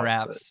gonna under drop,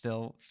 wraps,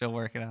 but still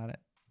working on it.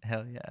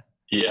 Hell yeah.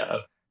 yeah,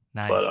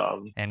 Nice. but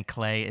And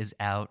Clay is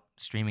out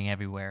streaming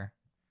everywhere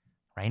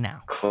right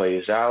now. Clay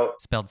is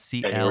out. Spelled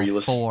Anywhere you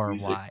listen to CL4Y.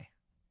 music.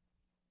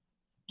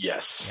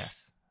 Yes,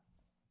 Yes.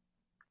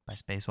 By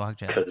Spacewalk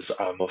Jones. because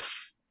I'm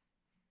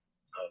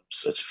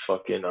such a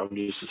fucking. I'm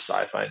just a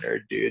sci-fi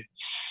nerd, dude.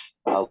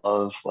 I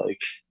love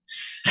like.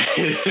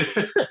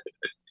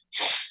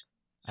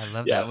 I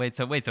love Yeah. that. Wait,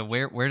 so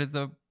where did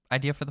the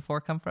idea for the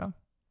 4 come from?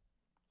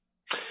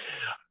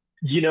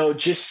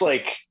 Just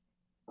like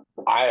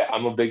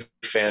I'm a big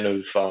fan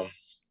of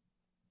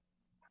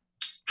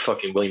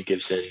fucking William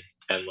Gibson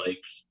and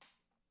like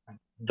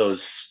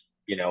those,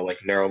 like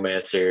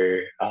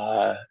Neuromancer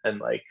and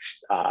like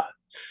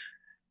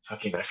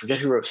fucking I forget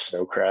who wrote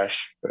Snow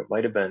Crash, but it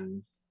might have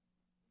been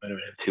him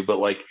too. But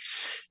like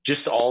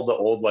just all the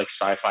old like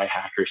sci-fi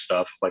hacker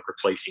stuff, like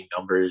replacing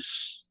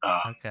numbers,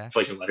 Okay.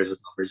 replacing letters with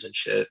numbers and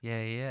shit.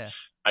 Yeah, yeah.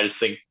 I just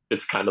think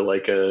it's kind of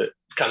like a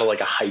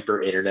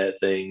hyper internet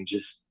thing.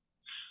 Just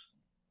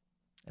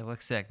It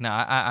looks sick. No,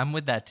 I'm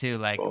with that too.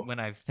 Like Cool. when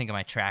I think of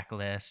my track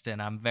list,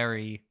 and I'm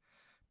very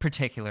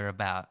particular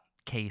about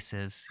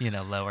cases,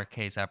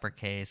 lowercase,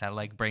 uppercase. I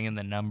like bringing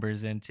the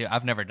numbers into.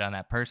 I've never done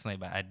that personally,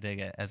 but I dig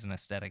it as an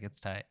aesthetic. It's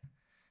tight.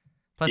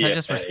 Plus, I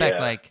just Yeah, respect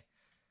yeah. like,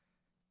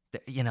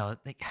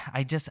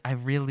 I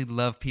really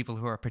love people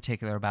who are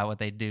particular about what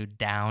they do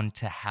down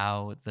to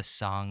how the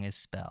song is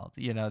spelled.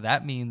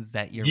 That means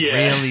that you're Yeah.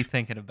 really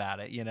thinking about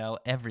it.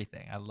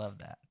 Everything. I love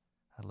that.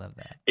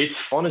 it's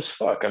fun as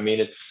fuck. I mean,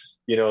 it's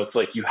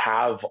like you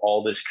have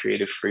all this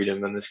creative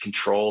freedom and this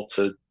control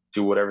to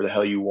do whatever the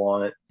hell you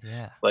want.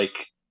 Yeah.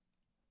 Like,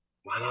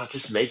 why not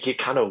just make it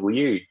kind of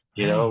weird?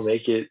 Right.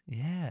 Make it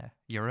Yeah.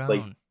 Your own.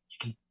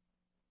 Like-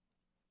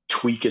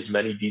 tweak as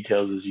many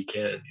details as you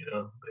can.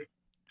 Like,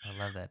 I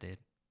love that, dude.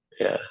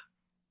 yeah,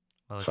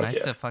 Well, it's Fuck nice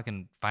yeah. to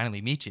fucking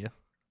finally meet you.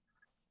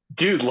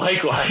 dude.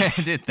 Likewise,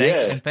 Dude, thanks.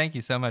 Yeah. And thank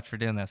you so much for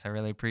doing this. I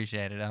really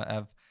appreciate it.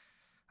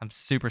 I'm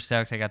super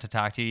stoked I got to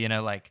talk to you.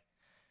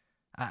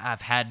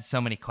 I've had so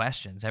many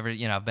questions. I've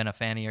been a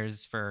fan of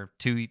yours for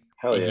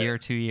Hell yeah.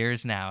 2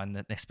 years now.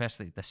 And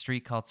especially the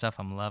street cult stuff,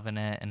 I'm loving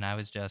it. And I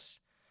was just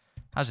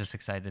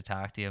excited to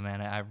talk to you,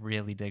 man. I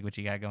really dig what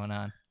you got going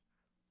on.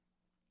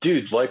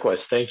 Dude,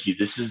 likewise. Thank you.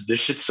 This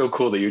shit's so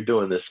cool that you're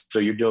doing this. So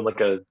you're doing like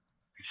a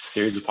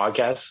series of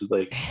podcasts.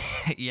 Like,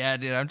 Yeah,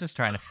 dude, I'm just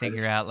trying to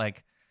figure out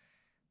like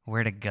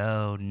where to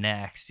go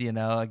next. You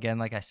know, again,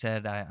 like I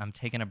said, I'm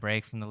taking a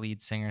break from the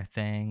lead singer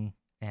thing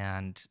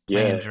and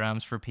playing Yeah.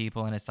 drums for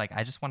people, and it's like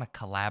I just want to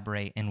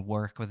collaborate and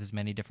work with as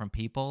many different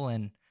people.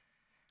 And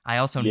I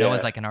also know as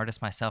Yeah. like an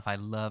artist myself, I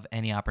love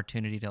any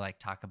opportunity to like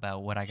talk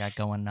about what I got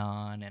going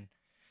on and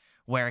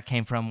where it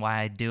came from, why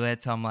I do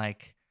it. So I'm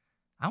like,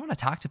 I want to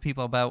talk to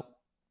people about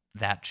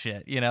that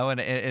shit, you know, and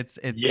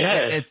Yeah.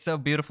 it's so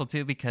beautiful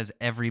too because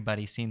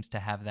everybody seems to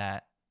have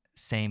that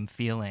same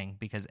feeling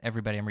because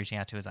everybody I'm reaching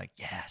out to is like,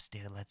 yes,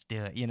 dude, let's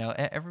do it. You know,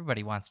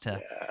 everybody wants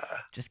to Yeah.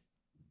 just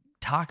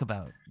talk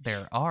about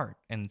their art,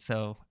 and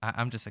so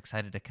I'm just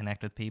excited to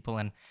connect with people,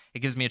 and it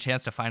gives me a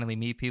chance to finally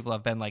meet people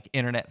I've been like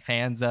internet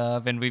fans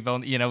of, and we've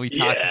only, you know, we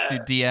talk through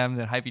Yeah. DMs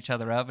and hype each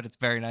other up, and it's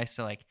very nice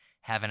to like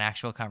have an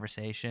actual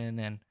conversation.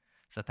 And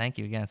so thank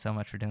you again so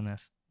much for doing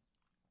this.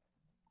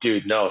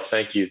 Dude, no,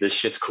 thank you. This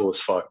shit's cool as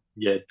fuck.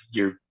 Yeah,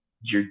 you're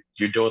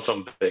doing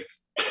something big.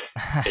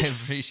 I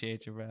It's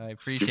appreciate you, bro. I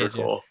super appreciate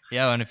you. cool.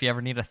 Yo, and if you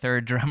ever need a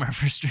third drummer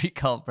for Street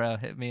Cult, bro,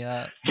 hit me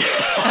up.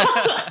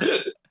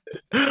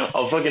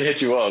 I'll fucking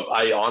hit you up.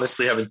 I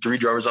honestly having 3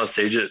 drummers on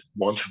stage at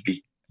once would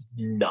be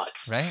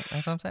nuts. Right?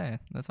 That's what I'm saying.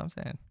 That's what I'm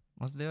saying.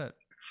 Let's do it.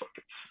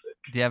 Fucking sick.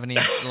 Do you have any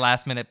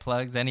last minute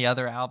plugs? Any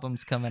other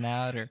albums coming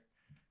out or?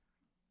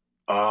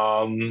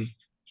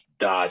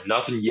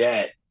 Nothing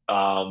yet.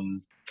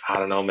 I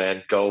don't know,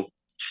 man. Go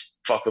just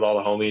fuck with all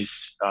the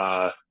homies,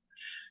 all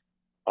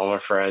my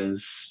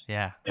friends.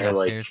 Yeah, They're yeah,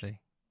 like, seriously.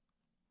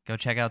 Go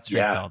check out Street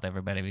Yeah. Cult,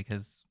 everybody,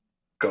 because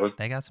go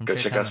they got some go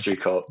shit check coming. out Street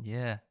Cult.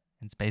 Yeah,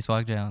 and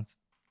Spacewalk Jones.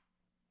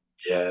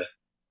 Yeah.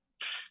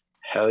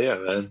 Hell yeah,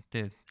 man.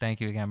 Dude,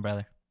 thank you again,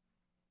 brother.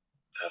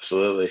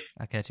 Absolutely.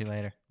 I'll catch you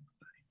later.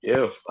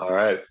 You. All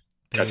right.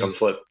 Catch you on the Peace.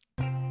 flip.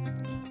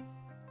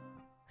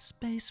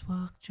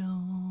 Spacewalk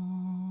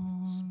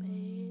Jones.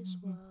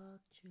 Spacewalk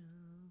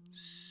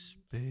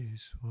Jones.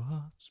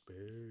 Spacewalk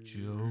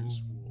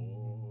Jones.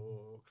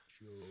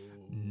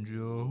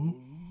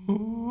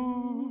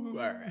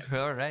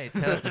 All right.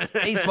 Shout out to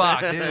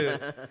Spacewalk, dude.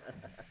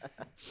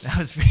 That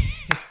was pretty.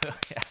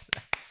 Yes.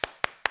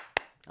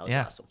 That was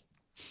Yeah. awesome.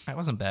 That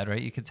wasn't bad,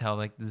 right? You could tell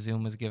like the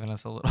Zoom was giving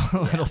us a little,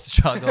 a little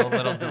struggle, a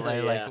little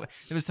delay. Yeah. Like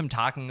there was some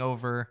talking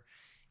over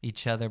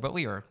each other, but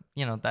we were,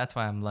 you know, that's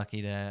why I'm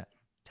lucky to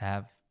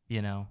have,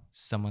 you know,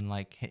 someone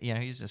like, you know,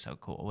 he's just so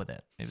cool with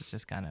it. It was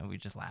just kind of, we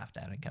just laughed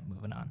at it and kept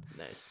moving on.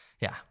 Nice.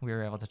 Yeah, we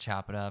were able to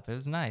chop it up. It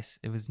was nice.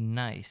 It was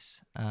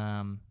nice.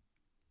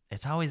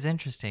 It's always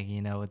interesting,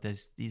 you know, with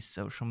these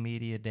social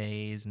media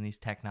days and these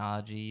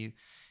technology,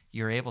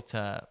 you're able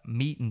to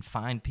meet and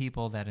find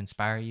people that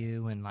inspire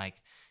you, and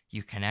like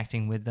you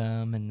connecting with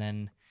them, and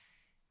then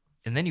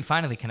you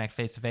finally connect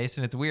face to face,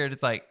 and it's weird.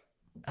 It's like,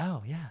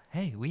 oh yeah,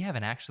 hey, we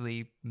haven't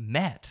actually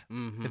met.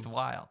 Mm-hmm. It's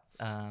wild.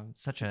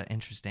 Such an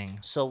interesting.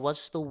 So,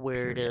 what's the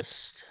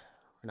weirdest,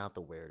 not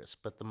the weirdest,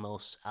 but the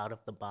most out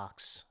of the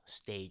box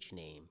stage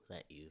name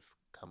that you've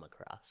come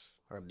across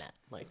or met,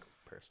 like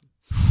person?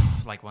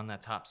 Like one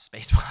that tops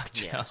Spacewalk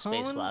Jones. Yeah,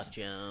 Spacewalk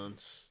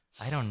Jones.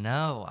 I don't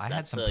know. I had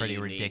That's some a pretty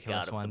unique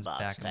ridiculous ones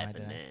out-of-the-box back in my type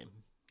of day. name.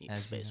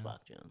 As you know. Spacewalk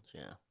Jones.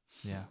 Yeah.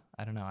 Yeah,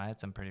 I don't know. I had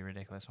some pretty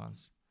ridiculous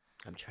ones.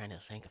 I'm trying to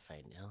think if I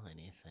know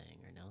anything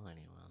or know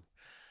anyone.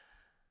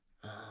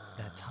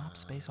 That top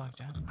Spacewalk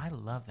Jones. I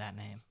love that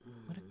name.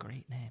 What a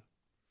great name.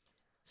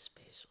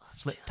 Spacewalk.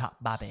 Flip Jones. Top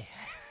Bobby.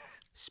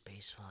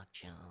 Spacewalk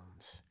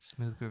Jones.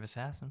 Smooth Groove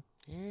Assassin.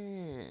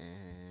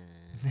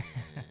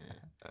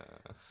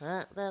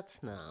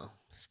 That's no.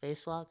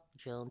 Spacewalk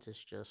Jones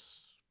is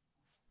just.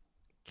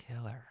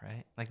 Killer,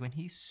 right? Like when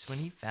he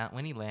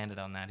landed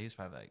on that, he was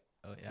probably like,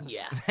 oh yeah.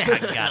 Yeah. I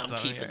got I'm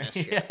something keeping here. this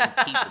shit. Yeah.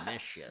 I'm keeping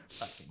this shit.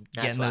 Fucking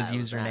That's getting why those I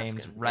was usernames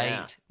asking.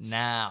 right Yeah.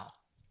 now.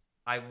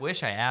 I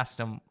wish I asked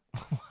him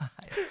why.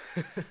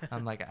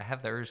 I'm like, I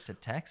have the urge to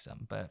text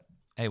him, but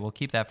hey, we'll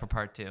keep that for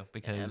part 2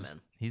 because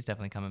man. he's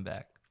definitely coming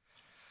back.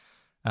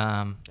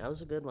 That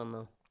was a good one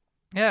though.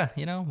 Yeah,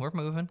 you know, we're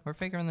moving. We're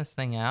figuring this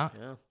thing out.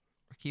 Yeah.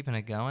 We're keeping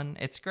it going.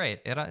 It's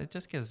great. It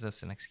just gives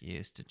us an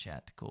excuse to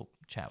chat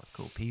with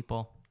cool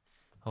people.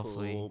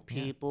 Hopefully, Cool yeah.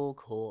 people,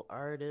 cool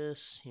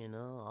artists, you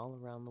know, all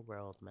around the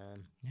world,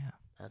 man. Yeah,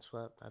 That's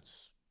what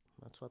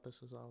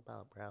this is all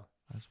about, bro.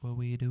 that's what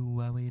we do.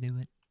 Why we do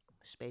it.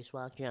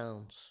 Spacewalk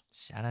Jones.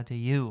 Shout out to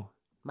you.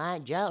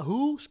 Mike Jones.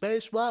 Who?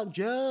 Spacewalk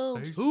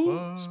Jones.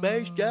 Who?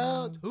 Space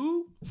Jones.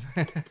 Who?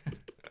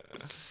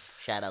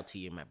 Shout out to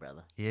you, my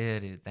brother. Yeah,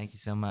 dude. Thank you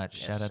so much.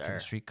 Yes, Shout out to sir. the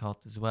Street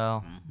Cult as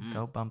well. Mhm.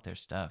 Go bump their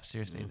stuff.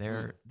 Seriously,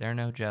 Mhm. they're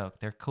no joke.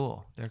 They're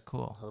cool. They're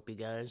cool. Hope you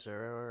guys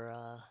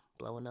are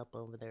blowing up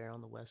over there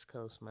on the West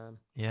Coast, man.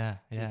 Yeah,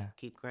 yeah,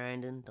 Keep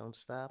grinding. Don't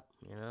stop,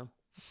 you know?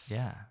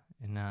 yeah.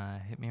 And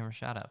hit me or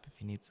shout up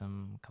if you need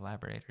some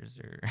collaborators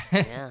or.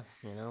 Yeah,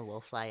 you know, we'll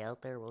fly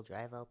out there. We'll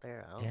drive out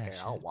there. I don't Yeah, care.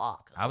 I'll shit.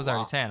 walk. I I'll was already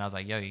walk. saying, I was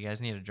like, yo, you guys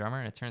need a drummer?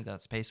 And it turns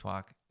out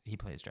Spacewalk, he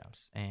plays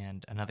drums.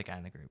 And another guy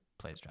in the group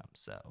plays drums.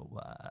 So,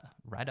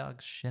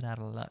 Rydog's shit out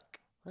of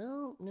luck.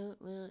 Well, no,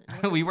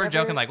 We were never-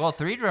 joking like, well,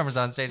 3 drummers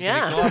on stage.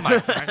 Yeah. Yeah. Cool. I'm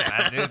like, "Fuck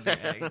it, dude,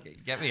 yeah,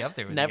 get me up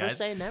there with Never you guys."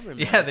 say never, man.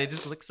 Yeah, they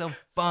just look so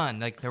fun.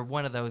 Like they're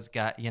one of those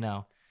guys, you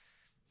know.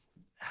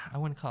 I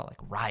wouldn't call it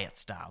like riot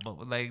style,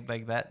 but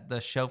like that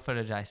the show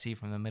footage I see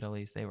from the Middle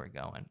East, they were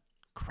going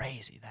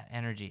crazy. That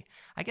energy.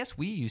 I guess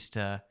we used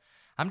to.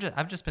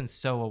 I've just been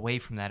so away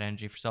from that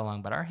energy for so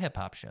long, but our hip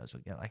hop shows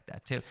would get like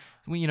that too.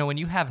 When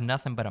you have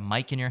nothing but a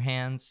mic in your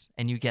hands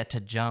and you get to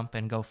jump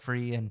and go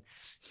free, and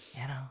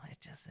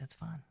it's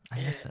fun. I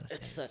miss those It's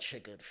days. such a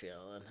good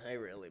feeling. I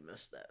really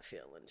miss that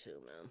feeling too,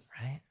 man.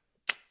 Right?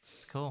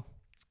 It's cool.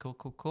 It's cool.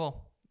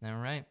 All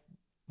right.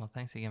 Well,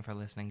 thanks again for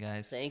listening,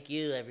 guys. Thank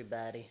you,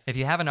 everybody. If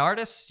you have an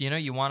artist,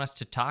 you want us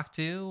to talk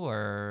to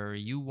or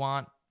you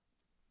want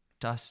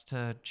us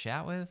to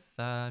chat with,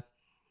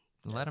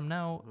 let them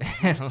know.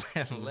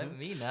 Let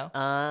me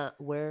know.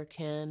 Where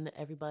can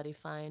everybody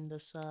find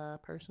this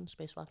person,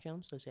 Spacewalk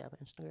Jones? Does he have an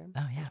Instagram?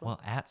 Oh, yeah.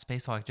 Well, at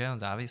Spacewalk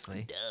Jones,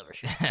 obviously. Duh, for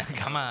sure.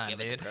 Come on,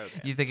 Give it the dude.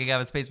 program. You think a guy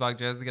with Spacewalk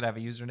Jones is going to have a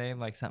username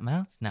like something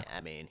else? No. I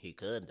mean, he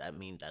could. I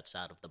mean, that's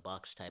out of the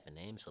box type of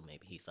name, so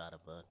maybe he thought of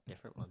a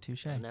different one.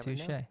 Touche, You'll never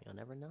touche. know. You'll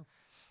never know.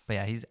 But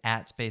yeah, he's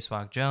at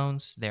Spacewalk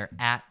Jones. They're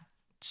at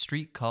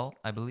Street Cult,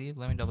 I believe.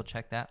 Let me double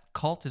check that.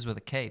 Cult is with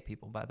a K,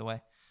 people, by the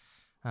way.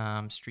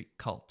 Street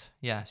Cult.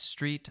 Yeah,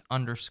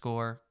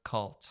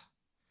 Street_Cult.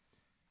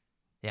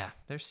 Yeah,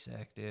 they're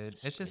sick, dude.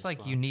 It's just like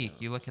Spacewalk unique.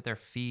 Jones. You look at their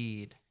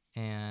feed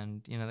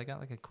and, they got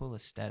like a cool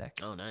aesthetic.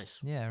 Oh, nice.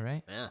 Yeah,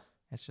 right? Yeah.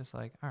 It's just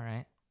like, all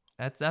right.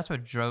 That's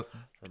what dragged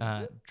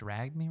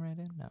me right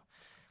in? No.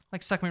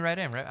 Like sucked me right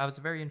in, right? I was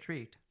very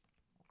intrigued.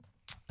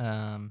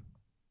 So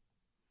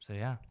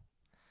yeah.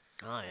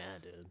 Oh, yeah,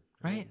 dude.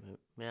 Right?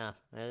 Yeah.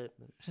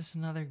 Just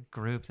another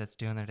group that's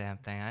doing their damn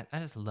thing. I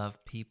just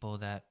love people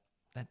that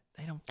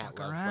they don't I fuck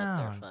love around.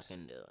 what they're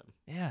fucking doing.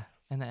 Yeah,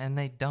 and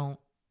they don't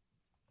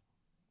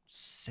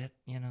sit.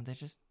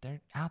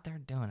 They're out there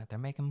doing it. They're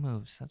making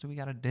moves. That's what we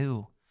got to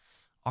do.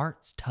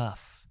 Art's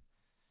tough.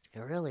 It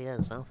really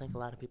is. I don't think a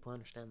lot of people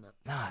understand that.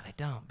 Nah, they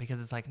don't, because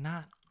it's like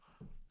not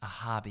a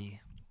hobby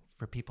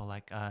for people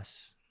like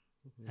us,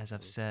 as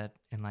I've said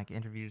in like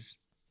interviews,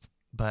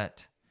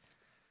 but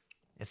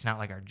it's not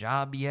like our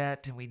job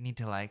yet, and we need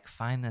to like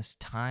find this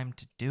time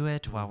to do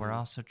it while we're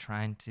also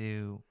trying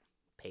to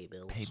Pay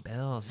and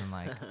bills.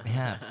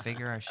 like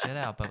figure our shit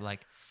out. But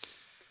like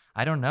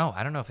I don't know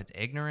if it's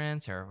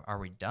ignorance or are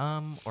we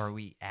dumb or are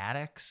we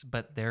addicts,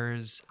 but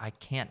I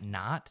can't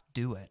not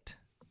do it,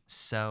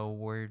 so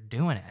we're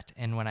doing it.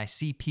 And when I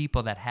see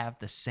people that have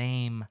the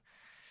same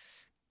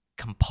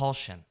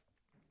compulsion,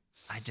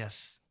 I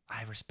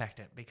respect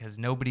it, because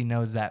nobody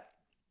knows that,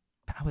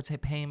 I would say,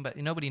 pain, but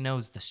nobody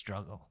knows the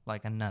struggle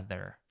like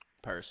another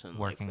Person.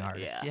 working like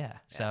that. artist. Yeah.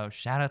 So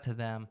shout out to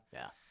them.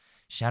 Yeah.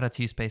 Shout out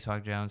to you,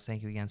 Spacewalk Jones.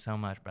 Thank you again so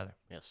much, brother.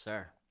 Yes,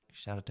 sir.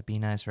 Shout out to Be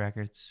Nice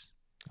Records.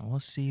 And we'll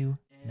see you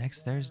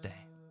next Thursday.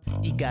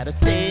 You gotta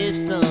save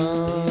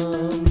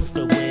some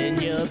for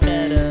when you're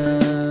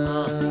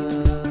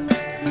better.